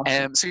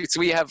 Awesome. So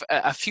we have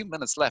a few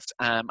minutes left,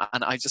 and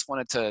I just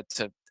wanted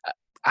to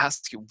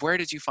ask you, where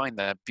did you find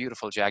the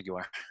beautiful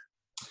Jaguar?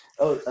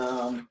 Oh,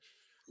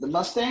 the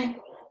Mustang.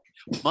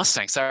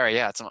 Sorry,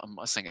 yeah, it's a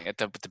Mustang.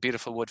 The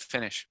beautiful wood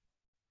finish.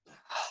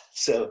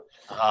 So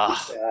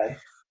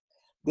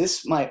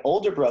my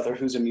older brother,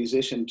 who's a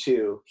musician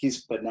too,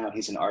 but now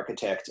he's an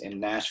architect in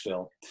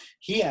Nashville.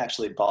 He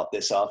actually bought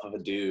this off of a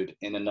dude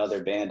in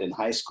another band in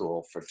high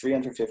school for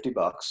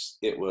 $350.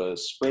 It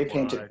was spray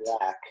painted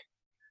black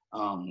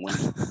when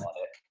he bought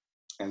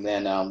it, and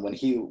then when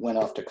he went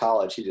off to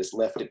college, he just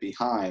left it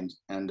behind,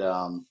 and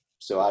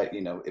so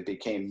it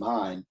became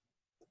mine.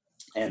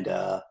 And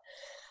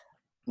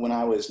when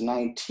I was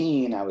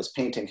 19, I was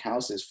painting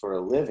houses for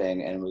a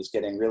living and was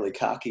getting really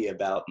cocky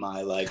about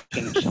my like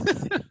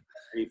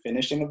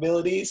refinishing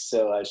abilities.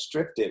 So I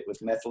stripped it with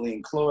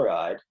methylene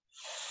chloride.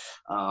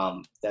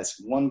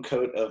 That's one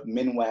coat of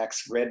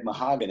Minwax red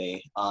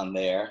mahogany on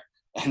there.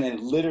 And then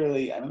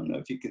literally, I don't know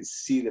if you can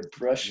see the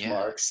brush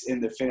marks in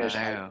the finish.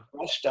 Wow. I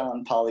brushed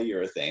on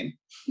polyurethane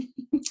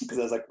because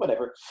I was like,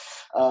 whatever.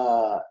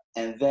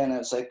 And then I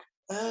was like,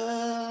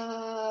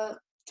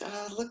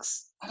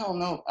 looks, I don't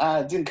know.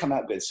 It didn't come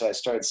out good. So I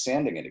started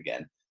sanding it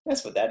again.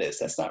 That's what that is.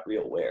 That's not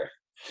real wear.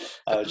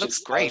 It looks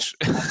great.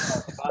 I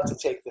was about to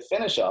take the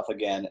finish off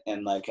again,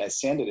 and like I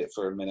sanded it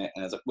for a minute,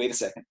 and I was like, wait a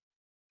second,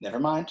 never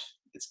mind,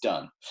 it's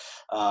done.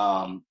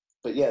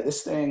 But yeah,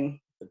 this thing,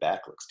 the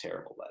back looks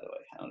terrible, by the way.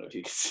 I don't know if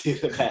you can see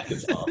the back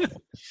is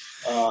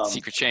awful.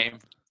 Secret shame.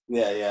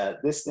 Yeah.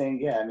 This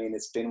thing, I mean,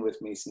 it's been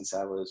with me since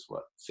I was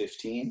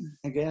 15,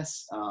 I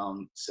guess.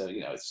 So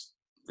it's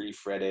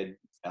refretted.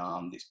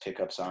 These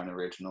pickups aren't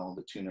original,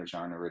 the tuners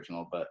aren't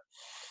original, but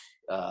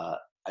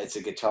it's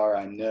a guitar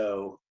I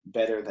know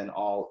better than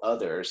all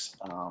others,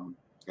 and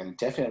it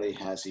definitely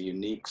has a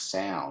unique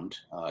sound.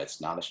 It's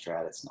not a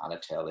Strat, it's not a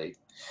Tele.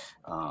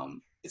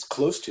 It's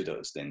close to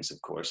those things,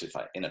 of course. If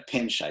in a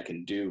pinch, I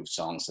can do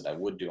songs that I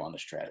would do on a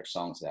Strat or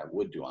songs that I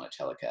would do on a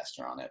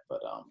Telecaster on it.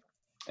 But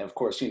and of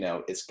course,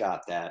 it's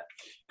got that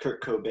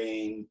Kurt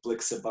Cobain,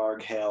 Blixa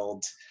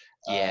Bargeld.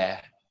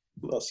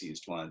 Who else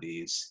used one of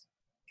these?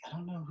 I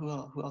don't know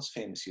who else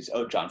famous used.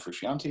 Oh, John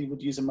Frusciante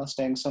would use a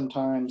Mustang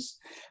sometimes.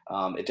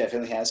 It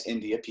definitely has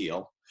indie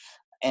appeal,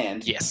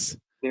 and yes,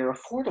 they're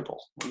affordable.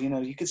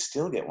 You could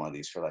still get one of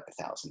these for like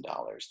 $1,000.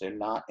 They're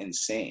not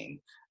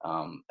insane,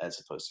 as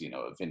opposed to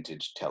a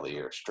vintage Tele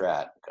or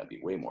Strat. It's gonna be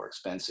way more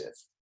expensive.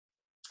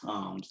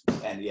 And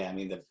yeah, I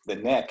mean the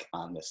neck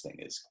on this thing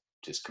is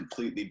just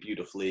completely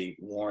beautifully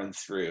worn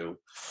through.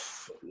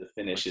 The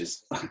finish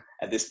is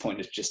at this point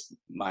is just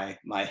my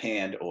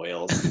hand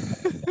oils.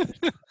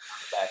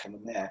 Back in the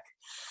neck.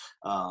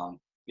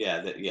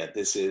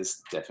 This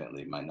is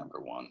definitely my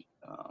number one.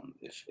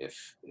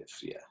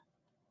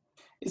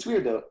 It's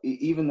weird though.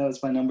 Even though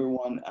it's my number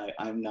one,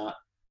 I'm not,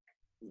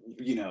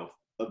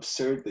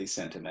 absurdly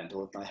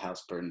sentimental. If my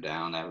house burned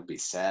down, I would be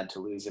sad to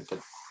lose it. But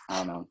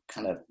I don't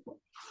know,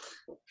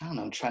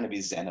 I'm trying to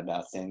be zen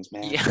about things,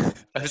 man. Yeah,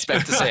 I was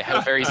about to say, how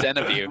very zen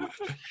of you.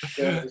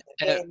 Hey,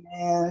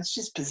 man, it's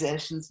just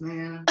possessions,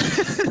 man.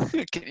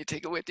 Can you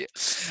take it with you?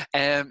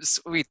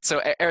 Sweet.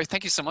 So, Eric,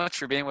 thank you so much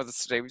for being with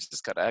us today. We've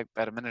just got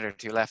about a minute or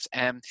two left.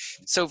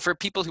 So, for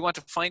people who want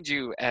to find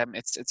you,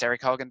 it's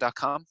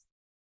erichaugen.com.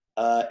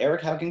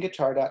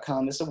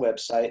 EricHaugenGuitar.com is the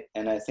website,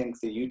 and I think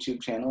the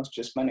YouTube channel is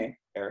just my name,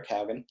 Eric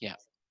Haugen. Yeah.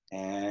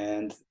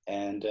 And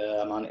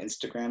I'm on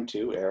Instagram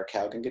too, Eric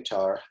Haugen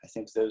Guitar. I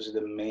think those are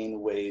the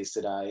main ways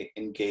that I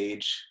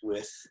engage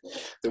with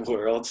the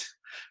world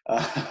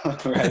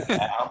right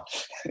now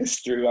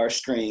is through our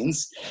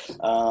screens.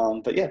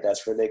 But yeah,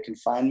 that's where they can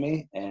find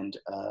me. And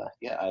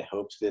I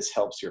hope this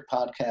helps your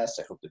podcast.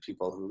 I hope the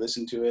people who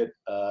listen to it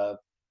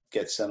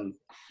get some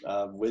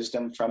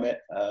wisdom from it.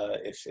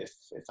 If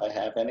I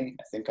have any,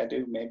 I think I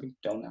do, maybe,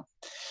 don't know.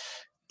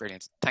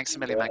 Brilliant. Thanks a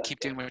million, man. Keep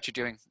doing what you're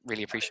doing.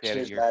 Really appreciate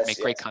it. You make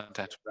great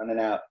content. Running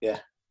out. Yeah.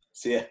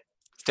 See ya.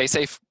 Stay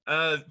safe.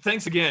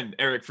 Thanks again,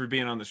 Eric, for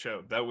being on the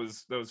show. That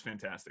was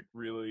fantastic.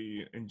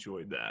 Really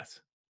enjoyed that.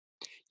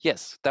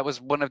 Yes, that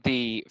was one of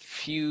the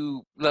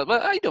few.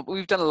 Well,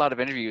 we've done a lot of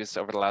interviews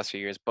over the last few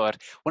years, but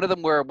one of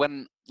them were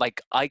when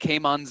I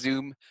came on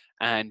Zoom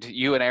and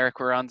you and Eric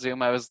were on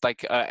Zoom. I was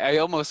like, I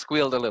almost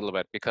squealed a little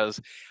bit because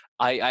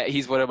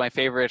he's one of my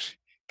favorite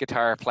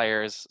guitar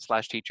players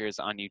 / teachers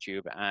on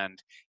YouTube, and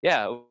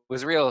yeah, it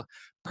was a real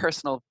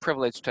personal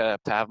privilege to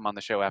have him on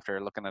the show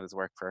after looking at his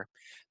work for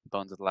the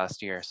Bones of the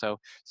last year. So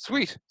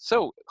sweet.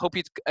 So hope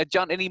you,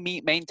 John, any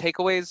main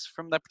takeaways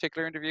from that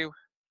particular interview?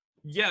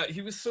 Yeah,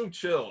 he was so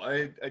chill.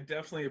 I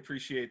definitely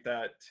appreciate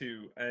that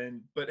too.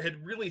 But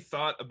had really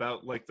thought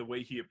about the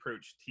way he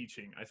approached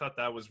teaching. I thought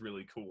that was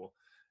really cool.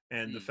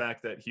 And the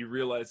fact that he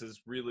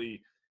realizes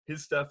really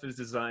his stuff is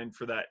designed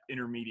for that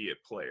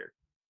intermediate player.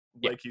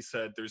 Like you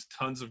said, there's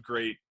tons of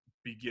great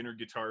beginner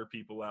guitar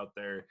people out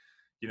there.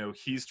 You know,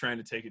 he's trying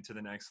to take it to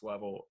the next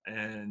level,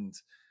 and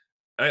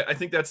I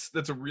think that's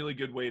a really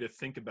good way to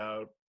think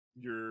about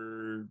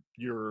your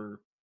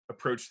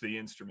approach to the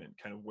instrument,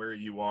 kind of where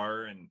you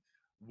are and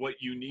what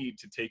you need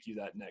to take you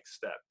that next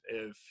step,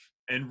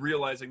 and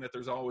realizing that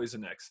there's always a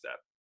next step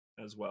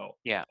as well.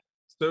 Yeah.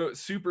 So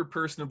super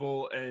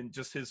personable, and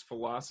just his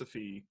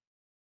philosophy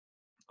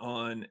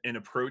on an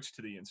approach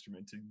to the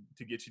instrument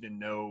to get you to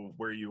know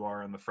where you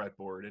are on the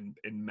fretboard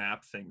and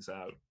map things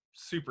out.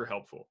 Super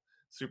helpful.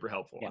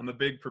 Yeah. I'm a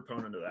big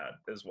proponent of that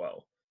as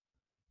well.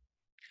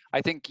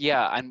 I think,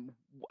 and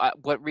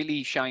what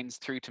really shines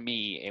through to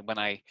me when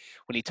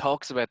he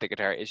talks about the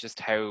guitar is just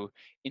how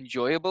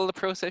enjoyable the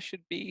process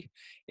should be,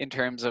 in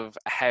terms of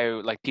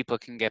how, like, people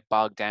can get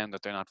bogged down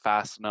that they're not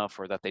fast enough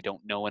or that they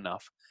don't know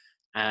enough,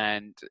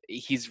 and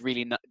he's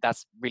really not.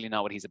 That's really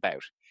not what he's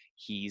about.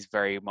 He's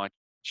very much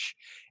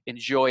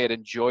enjoy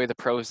the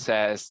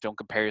process. Don't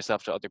compare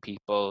yourself to other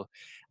people.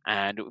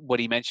 And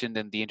what he mentioned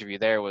in the interview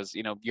there was,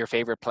 you know, your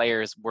favorite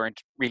players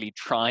weren't really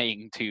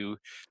they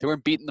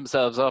weren't beating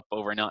themselves up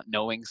over not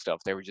knowing stuff.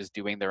 They were just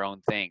doing their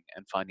own thing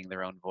and finding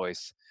their own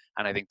voice.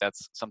 And I think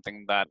that's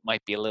something that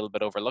might be a little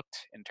bit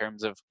overlooked in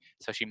terms of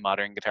especially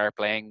modern guitar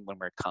playing, when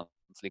we're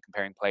constantly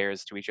comparing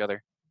players to each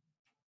other.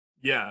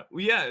 Yeah,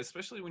 well, yeah,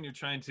 especially when you're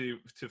trying to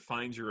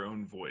find your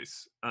own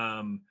voice.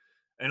 And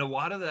a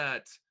lot of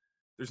that,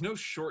 there's no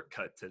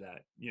shortcut to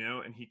that, you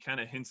know, and he kind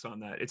of hints on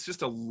that. It's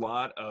just a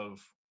lot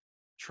of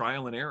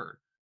trial and error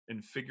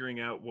and figuring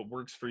out what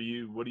works for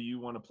you. What do you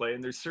want to play?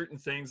 And there's certain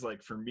things,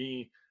 like for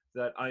me,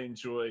 that I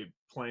enjoy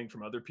playing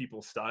from other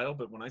people's style,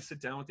 but when I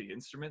sit down with the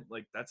instrument,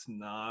 like, that's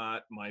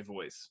not my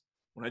voice.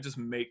 When I just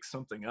make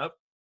something up,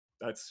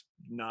 that's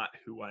not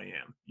who I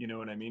am. You know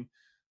what I mean?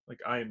 Like,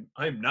 I'm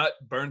not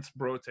Bernd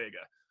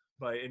Brotega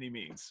by any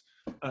means.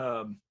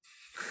 Our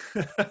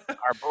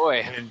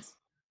boy. And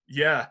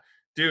yeah,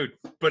 dude,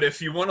 but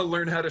if you want to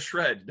learn how to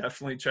shred,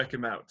 definitely check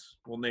him out.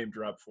 We'll name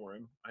drop for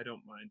him. I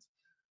don't mind.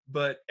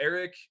 But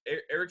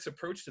Eric's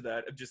approach to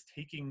that, of just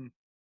taking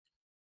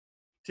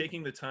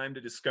the time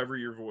to discover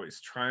your voice,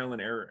 trial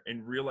and error,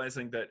 and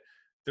realizing that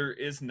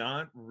there's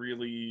not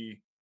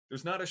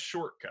a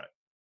shortcut.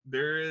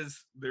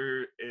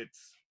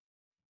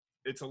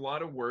 It's a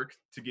lot of work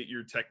to get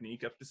your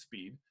technique up to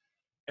speed.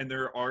 And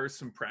there are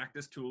some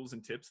practice tools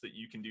and tips that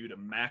you can do to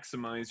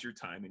maximize your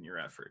time and your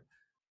effort.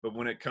 But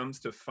when it comes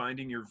to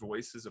finding your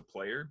voice as a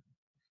player,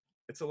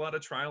 it's a lot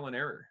of trial and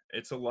error.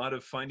 It's a lot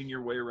of finding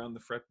your way around the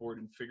fretboard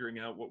and figuring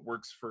out what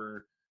works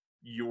for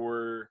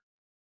your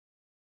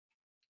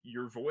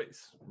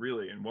voice,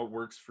 really, and what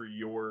works for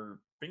your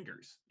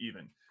fingers,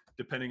 even.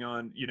 Depending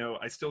on, you know,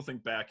 I still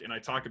think back, and I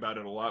talk about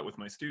it a lot with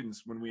my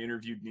students, when we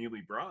interviewed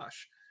Neely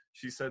Brosh.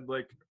 She said,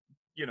 like,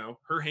 you know,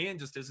 her hand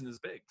just isn't as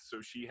big,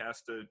 so she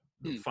has to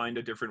find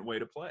a different way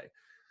to play.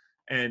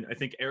 And I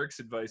think Eric's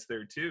advice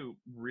there too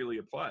really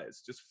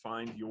applies. Just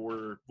find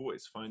your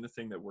voice, find the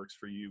thing that works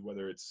for you,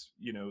 whether it's,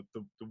 you know,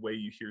 the way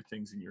you hear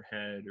things in your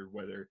head, or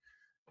whether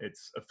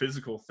it's a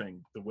physical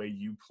thing, the way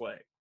you play,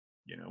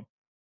 you know?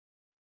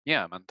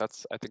 Yeah, man,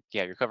 I think,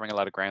 you're covering a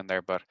lot of ground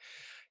there, but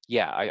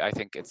yeah, I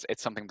think it's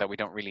something that we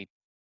don't really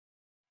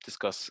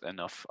discuss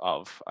enough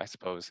of, I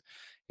suppose,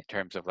 in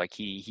terms of, like,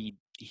 he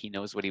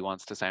knows what he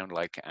wants to sound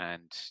like,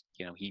 and,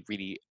 you know, he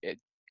really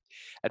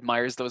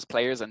admires those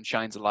players and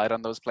shines a light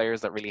on those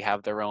players that really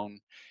have their own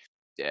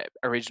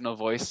original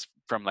voice,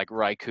 from like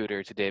Ry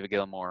Cooder to David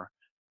Gilmour,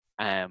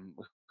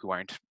 who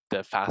aren't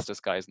the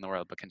fastest guys in the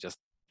world, but can just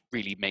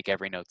really make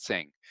every note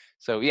sing.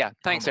 So yeah,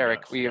 thanks,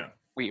 Eric. Gosh,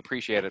 we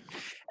appreciate it.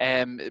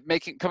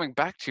 Coming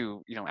back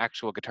to, you know,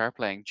 actual guitar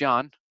playing,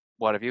 John,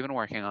 what have you been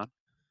working on?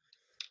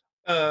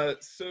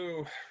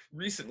 So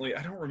recently,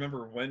 I don't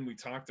remember when we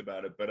talked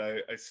about it, but I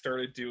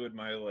started doing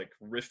my, like,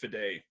 riff a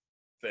day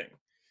thing.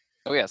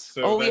 Oh yes.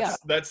 So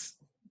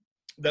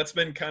that's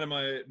been kind of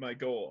my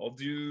goal. I'll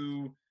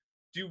do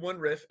one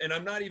riff, and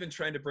I'm not even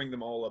trying to bring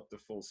them all up to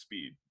full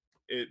speed.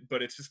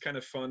 But it's just kind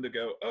of fun to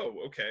go, oh,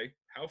 okay,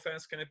 how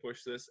fast can I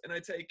push this? And I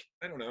take,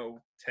 I don't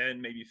know,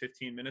 10, maybe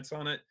 15 minutes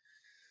on it,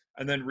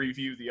 and then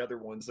review the other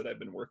ones that I've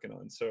been working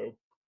on. So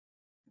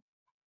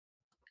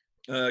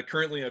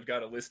currently I've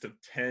got a list of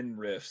 10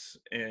 riffs,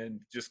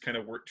 and just kind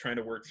of trying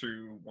to work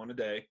through one a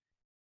day.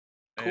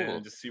 Cool.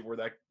 And just see where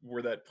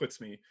that puts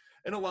me.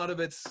 And a lot of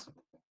it's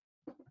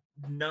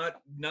not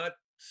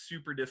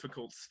super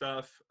difficult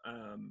stuff.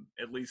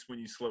 At least when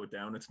you slow it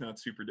down, it's not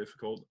super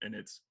difficult, and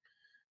it's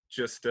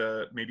just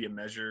maybe a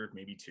measure,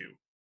 maybe two.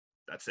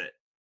 That's it,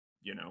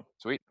 you know.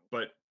 Sweet.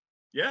 But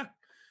yeah,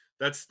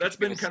 that's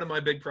been kind of my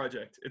big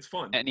project. It's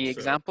fun. Any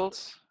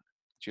examples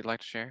that you'd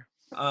like to share?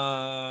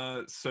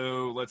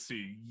 So let's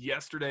see.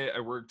 Yesterday I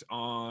worked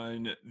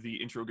on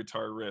the intro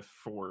guitar riff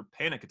for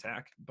Panic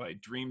Attack by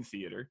Dream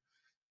Theater.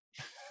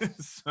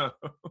 So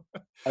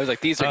I was like,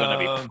 these are gonna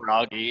be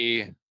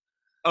proggy.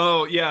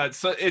 Oh yeah,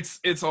 so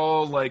it's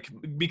all like,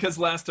 because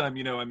last time,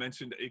 you know, I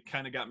mentioned it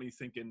kind of got me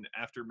thinking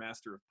after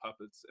Master of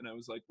Puppets, and I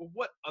was like, well,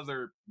 what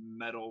other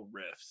metal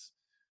riffs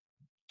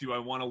do I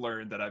want to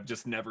learn that I've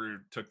just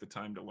never took the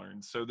time to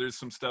learn. So there's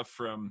some stuff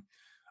from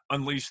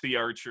Unleash the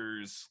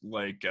Archers,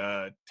 like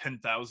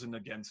 10,000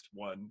 Against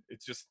One.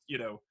 It's just,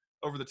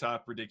 over the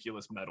top,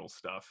 ridiculous metal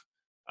stuff.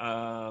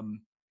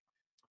 One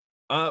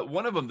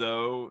of them,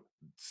 though,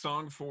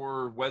 Song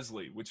for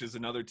Wesley, which is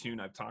another tune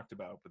I've talked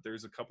about, but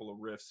there's a couple of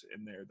riffs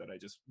in there that I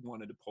just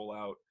wanted to pull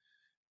out.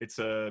 It's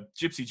a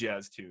gypsy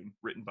jazz tune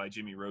written by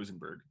Jimmy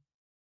Rosenberg.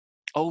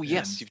 Oh,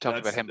 yes, you've talked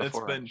about him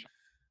before.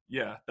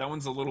 Yeah, that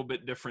one's a little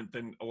bit different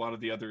than a lot of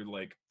the other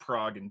like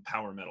prog and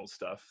power metal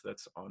stuff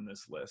that's on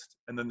this list.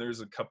 And then there's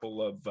a couple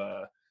of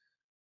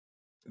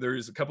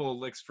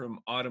licks from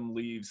Autumn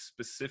Leaves,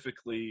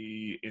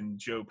 specifically in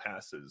Joe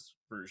Pass's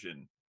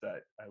version,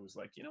 that I was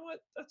like, you know what,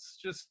 that's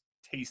just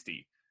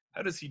tasty.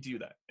 How does he do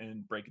that?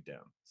 And break it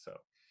down. So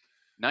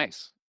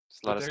nice.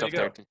 There's a lot of stuff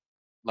there.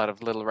 A lot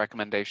of little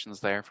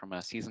recommendations there from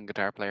a seasoned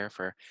guitar player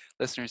for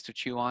listeners to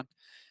chew on.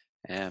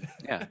 Yeah,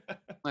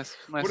 nice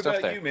what stuff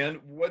about there. You, man?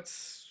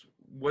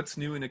 What's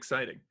new and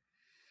exciting?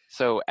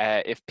 So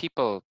if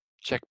people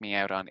check me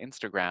out on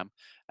Instagram,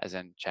 as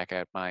in check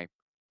out my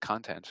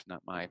content,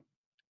 not my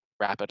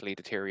rapidly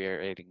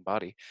deteriorating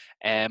body,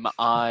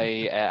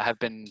 I have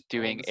been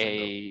doing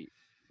I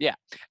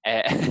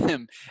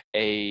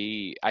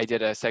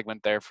did a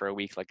segment there for a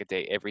week, like a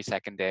day, every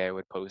second day I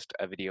would post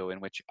a video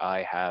in which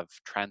I have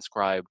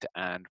transcribed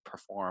and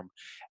perform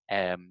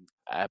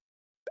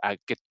a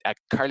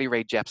Carly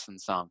Rae Jepsen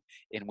song,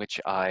 in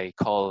which I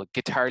call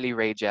Guitarly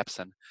Rae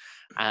Jepsen,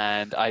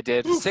 and I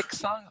did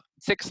six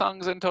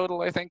songs in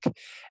total, I think.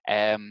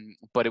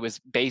 But it was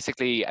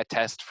basically a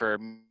test for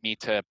me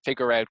to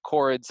figure out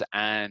chords,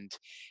 and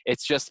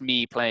it's just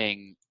me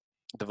playing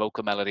the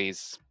vocal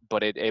melodies,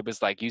 but it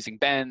was like using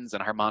bends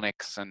and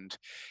harmonics, and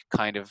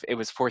kind of, it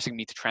was forcing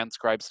me to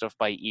transcribe stuff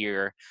by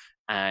ear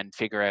and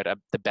figure out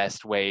the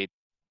best way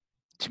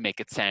to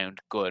make it sound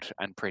good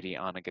and pretty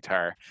on a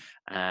guitar.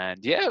 And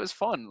yeah, it was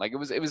fun. Like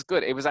it was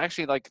good. It was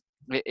actually like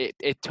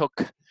it took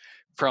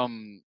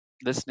from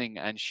listening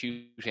and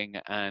shooting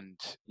and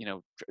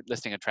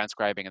listening and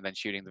transcribing and then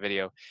shooting the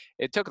video,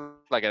 it took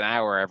like an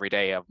hour every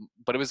day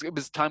but it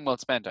was time well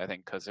spent, I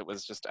think, because it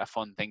was just a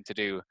fun thing to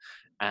do,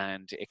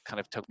 and it kind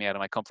of took me out of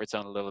my comfort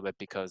zone a little bit,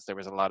 because there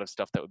was a lot of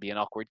stuff that would be in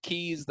awkward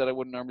keys that I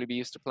wouldn't normally be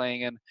used to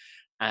playing in,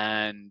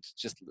 and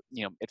just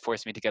it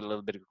forced me to get a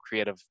little bit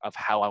creative of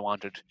how I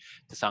wanted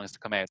the songs to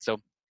come out. So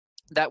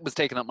that was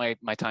taking up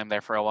my time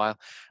there for a while.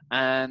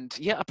 And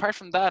yeah, apart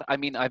from that, I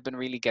mean, I've been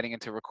really getting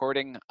into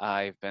recording.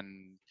 I've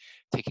been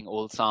taking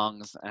old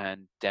songs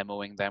and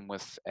demoing them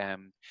with,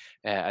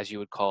 as you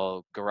would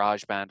call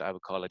GarageBand, I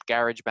would call it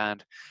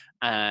GarageBand.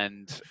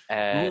 And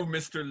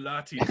Mr.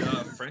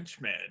 Latida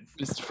Frenchman.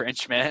 Mr.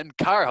 Frenchman,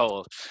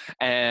 Carhole.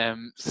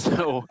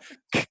 So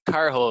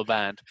Carhole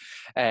band.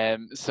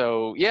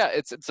 So yeah,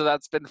 so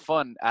that's been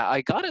fun.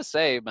 I gotta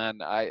say, man,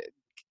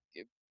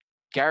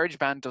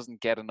 GarageBand doesn't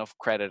get enough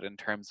credit in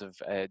terms of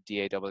a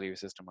DAW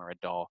system or a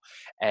DAW.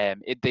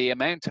 The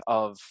amount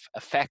of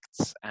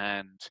effects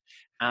and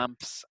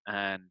amps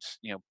and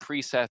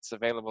presets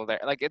available there,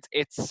 like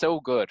it's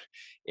so good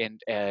in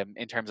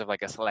terms of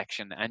like a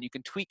selection, and you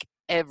can tweak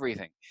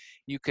everything.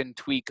 You can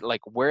tweak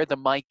like where the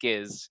mic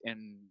is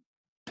in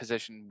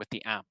position with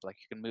the amp. Like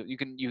you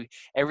can move.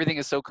 Everything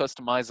is so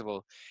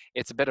customizable.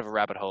 It's a bit of a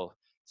rabbit hole.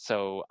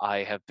 So I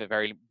have been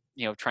very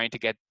trying to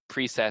get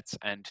presets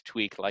and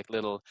tweak like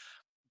little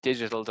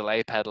digital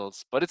delay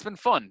pedals, but it's been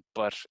fun,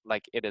 but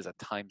like it is a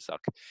time suck.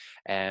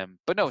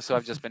 But no, so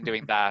I've just been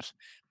doing that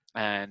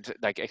and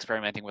like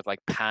experimenting with like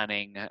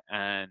panning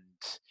and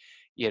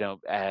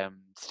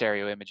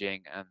stereo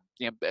imaging, and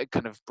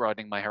kind of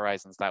broadening my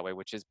horizons that way,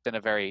 which has been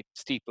a very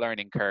steep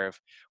learning curve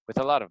with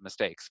a lot of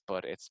mistakes,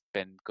 but it's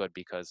been good,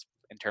 because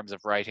in terms of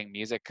writing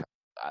music,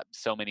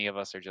 so many of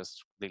us are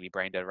just really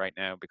brain dead right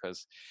now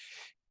because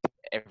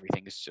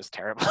everything is just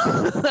terrible.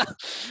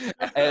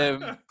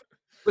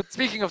 But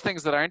speaking of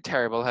things that aren't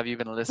terrible, have you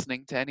been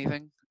listening to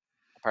anything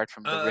apart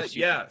from the riffs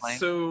you've been playing?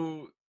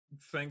 So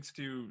thanks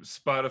to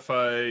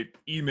Spotify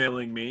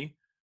emailing me,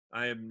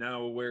 I am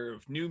now aware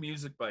of new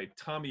music by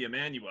Tommy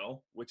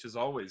Emmanuel, which is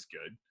always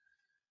good.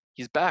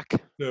 He's back.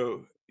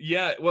 So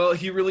yeah, well,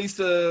 he released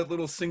a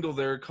little single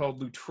there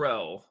called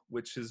Luttrell,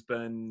 which has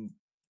been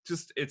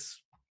just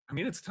it's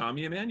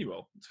Tommy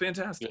Emmanuel. It's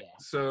fantastic. Yeah.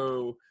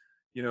 So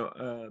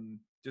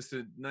just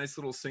a nice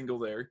little single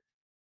there.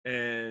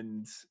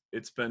 And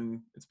it's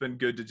been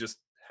good to just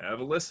have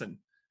a listen.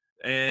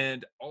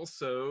 And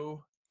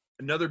also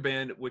another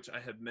band which I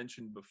have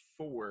mentioned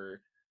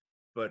before,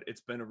 but it's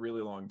been a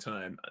really long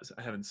time,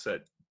 I haven't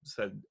said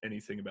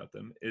anything about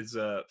them, is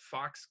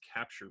Fox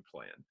Capture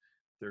Plan.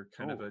 They're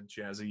kind of a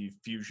jazzy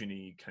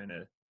fusiony kind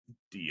of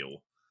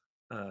deal.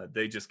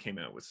 They just came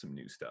out with some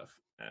new stuff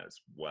as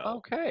well.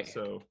 Okay.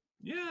 So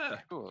yeah,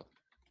 cool.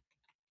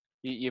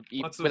 You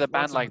with a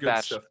band like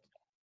that stuff.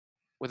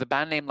 With a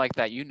band name like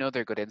that,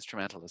 they're good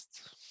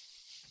instrumentalists.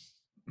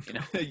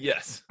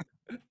 Yes.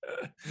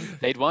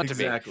 They'd want to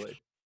be.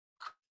 Exactly.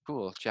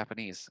 Cool.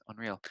 Japanese.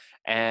 Unreal.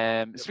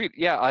 Sweet.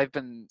 Yeah, I've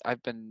been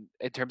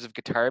in terms of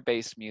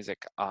guitar-based music,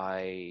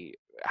 I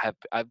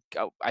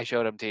I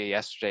showed him to you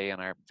yesterday in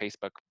our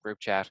Facebook group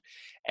chat.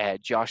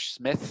 Josh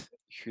Smith,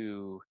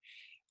 who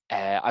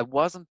I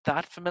wasn't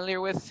that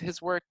familiar with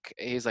his work.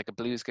 He's like a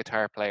blues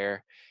guitar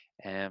player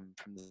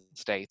from the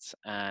States.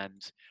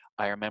 And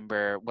I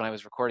remember when I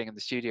was recording in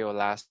the studio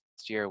last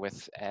year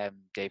with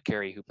Dave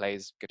Carey, who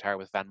plays guitar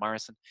with Van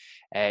Morrison,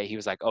 he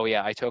was like, oh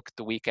yeah, I took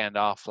the weekend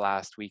off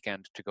last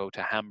weekend to go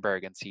to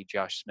Hamburg and see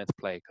Josh Smith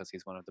play because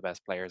he's one of the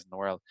best players in the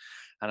world.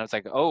 And I was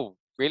like, oh,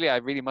 really? I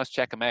really must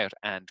check him out.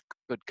 And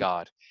good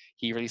God,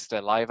 he released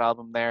a live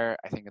album there.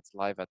 I think it's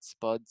Live at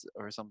Spuds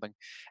or something.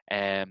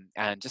 And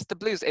just the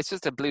blues, it's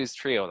just a blues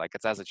trio, like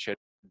it's as it should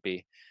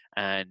be.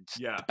 And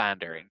the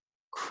band are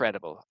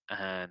incredible.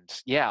 And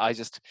yeah, I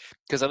just,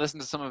 because I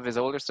listened to some of his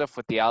older stuff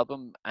with the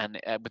album and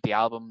with the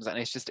albums, and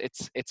it's just,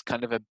 it's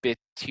kind of a bit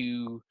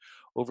too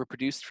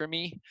overproduced for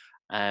me.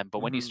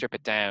 But when you strip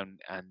it down,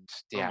 and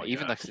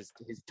even like his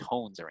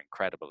tones are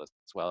incredible as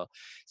well.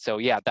 So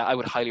yeah, that I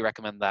would highly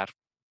recommend that.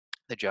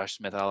 The Josh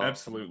Smith album,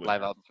 absolutely,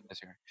 live album from this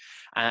year.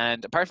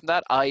 And apart from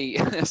that, I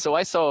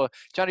saw,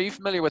 John, are you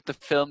familiar with the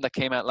film that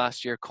came out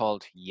last year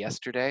called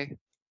Yesterday?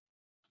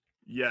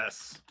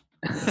 Yes.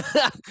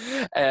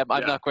 I'm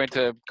not going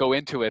to go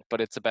into it,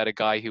 but it's about a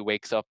guy who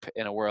wakes up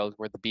in a world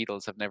where the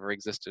Beatles have never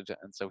existed,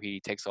 and so he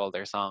takes all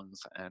their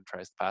songs and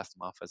tries to pass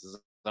them off as his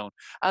own,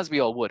 as we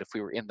all would if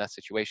we were in that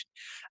situation.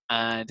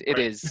 And it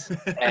is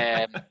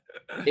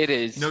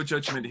no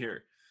judgment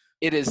here.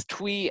 It is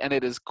twee and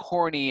it is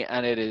corny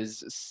and it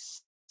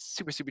is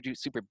super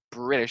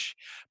British,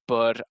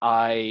 but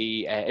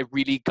it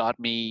really got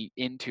me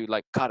into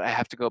like, God, I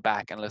have to go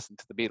back and listen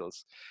to the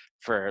Beatles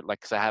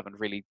because I haven't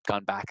really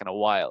gone back in a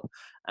while.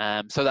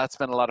 So that's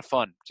been a lot of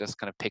fun, just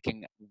kind of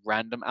picking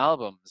random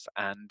albums,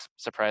 and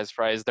surprise,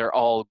 they're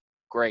all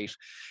great.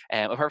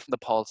 Apart from the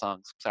Paul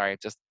songs, sorry,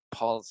 just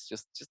Paul's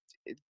just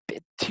a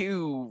bit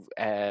too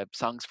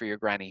songs for your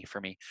granny for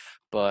me.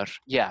 But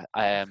yeah,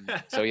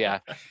 so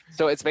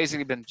it's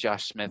basically been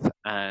Josh Smith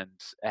and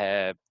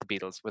the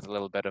Beatles with a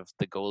little bit of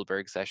the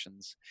Goldberg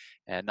sessions,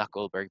 not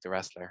Goldberg the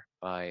wrestler,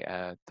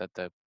 by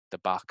the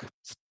Bach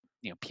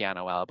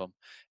piano album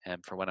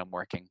for when I'm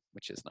working,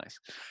 which is nice.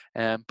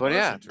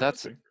 But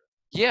that's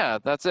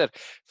it,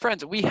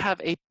 friends. We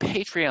have a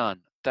Patreon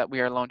that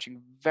we are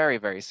launching very,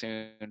 very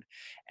soon.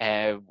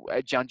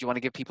 John, do you want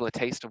to give people a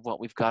taste of what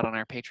we've got on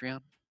our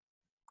Patreon?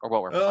 Or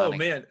what we're planning? Oh,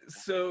 man.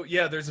 So,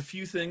 yeah, there's a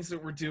few things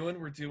that we're doing.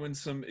 We're doing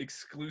some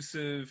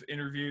exclusive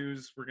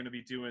interviews. We're going to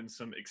be doing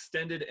some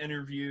extended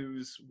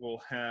interviews.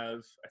 We'll have,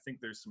 I think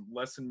there's some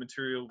lesson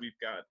material we've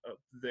got up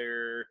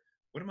there.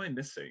 What am I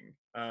missing?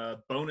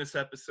 Bonus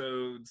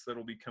episodes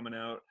that'll be coming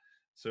out.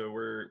 So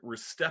we're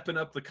stepping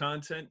up the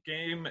content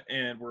game,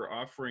 and we're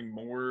offering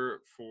more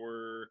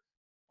for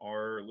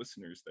our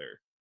listeners there.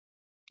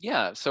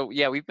 Yeah. So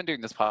yeah, we've been doing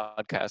this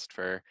podcast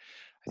for,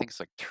 I think it's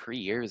like 3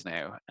 years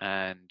now.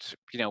 And,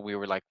 we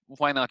were like,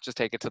 why not just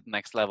take it to the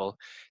next level,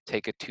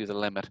 take it to the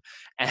limit,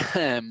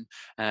 and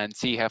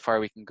see how far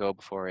we can go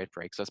before it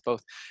breaks us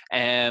both.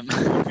 Doing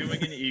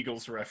an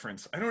Eagles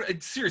reference. I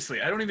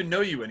don't even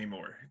know you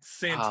anymore. It's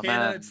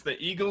Santana, it's the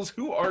Eagles.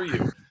 Who are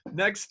you?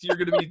 Next, you're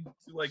going to be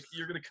like,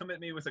 you're going to come at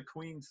me with a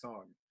Queen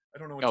song. I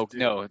don't know what to do.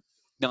 No.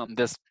 Not on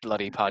this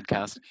bloody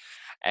podcast.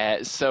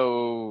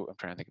 So I'm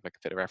trying to think if I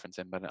could fit a reference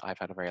in, but I've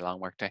had a very long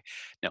work day.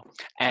 No.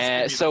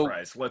 So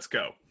let's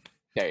go.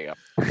 There you go.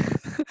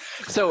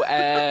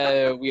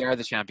 So we are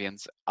the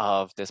champions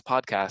of this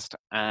podcast,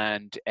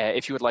 and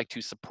if you would like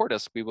to support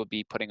us, we will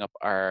be putting up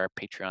our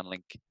Patreon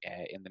link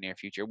in the near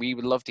future. We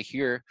would love to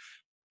hear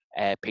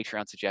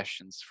Patreon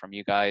suggestions from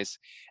you guys.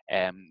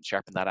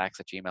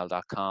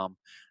 sharpenthatAxe@gmail.com,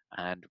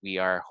 and we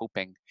are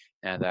hoping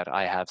that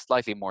I have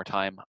slightly more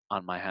time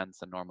on my hands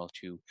than normal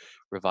to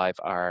revive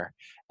our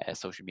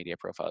social media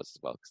profiles as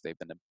well, because they've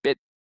been a bit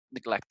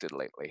neglected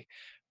lately.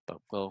 But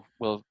we'll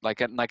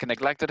like a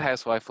neglected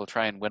housewife, we'll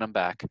try and win them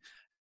back.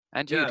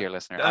 And you, dear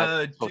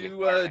listener,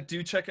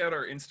 do check out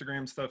our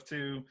Instagram stuff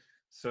too.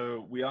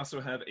 So we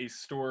also have a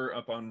store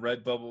up on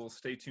Redbubble.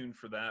 Stay tuned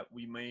for that.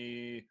 We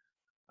may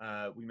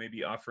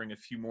be offering a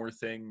few more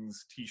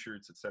things,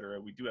 t-shirts, etc.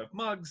 We do have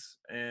mugs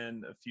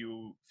and a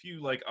few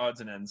like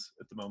odds and ends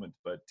at the moment,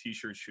 but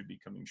t-shirts should be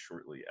coming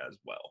shortly as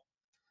well.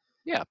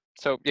 Yeah.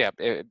 So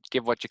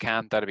give what you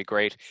can. That'd be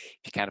great.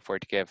 If you can't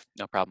afford to give,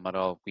 no problem at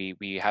all.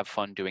 We have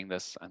fun doing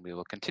this, and we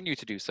will continue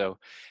to do so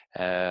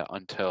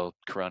until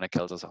Corona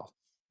kills us all.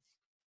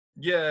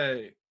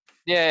 Yay.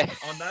 Yeah.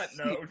 On that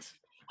note.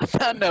 On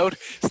that note,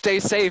 stay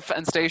safe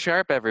and stay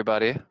sharp,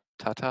 everybody.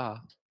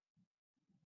 Ta-ta.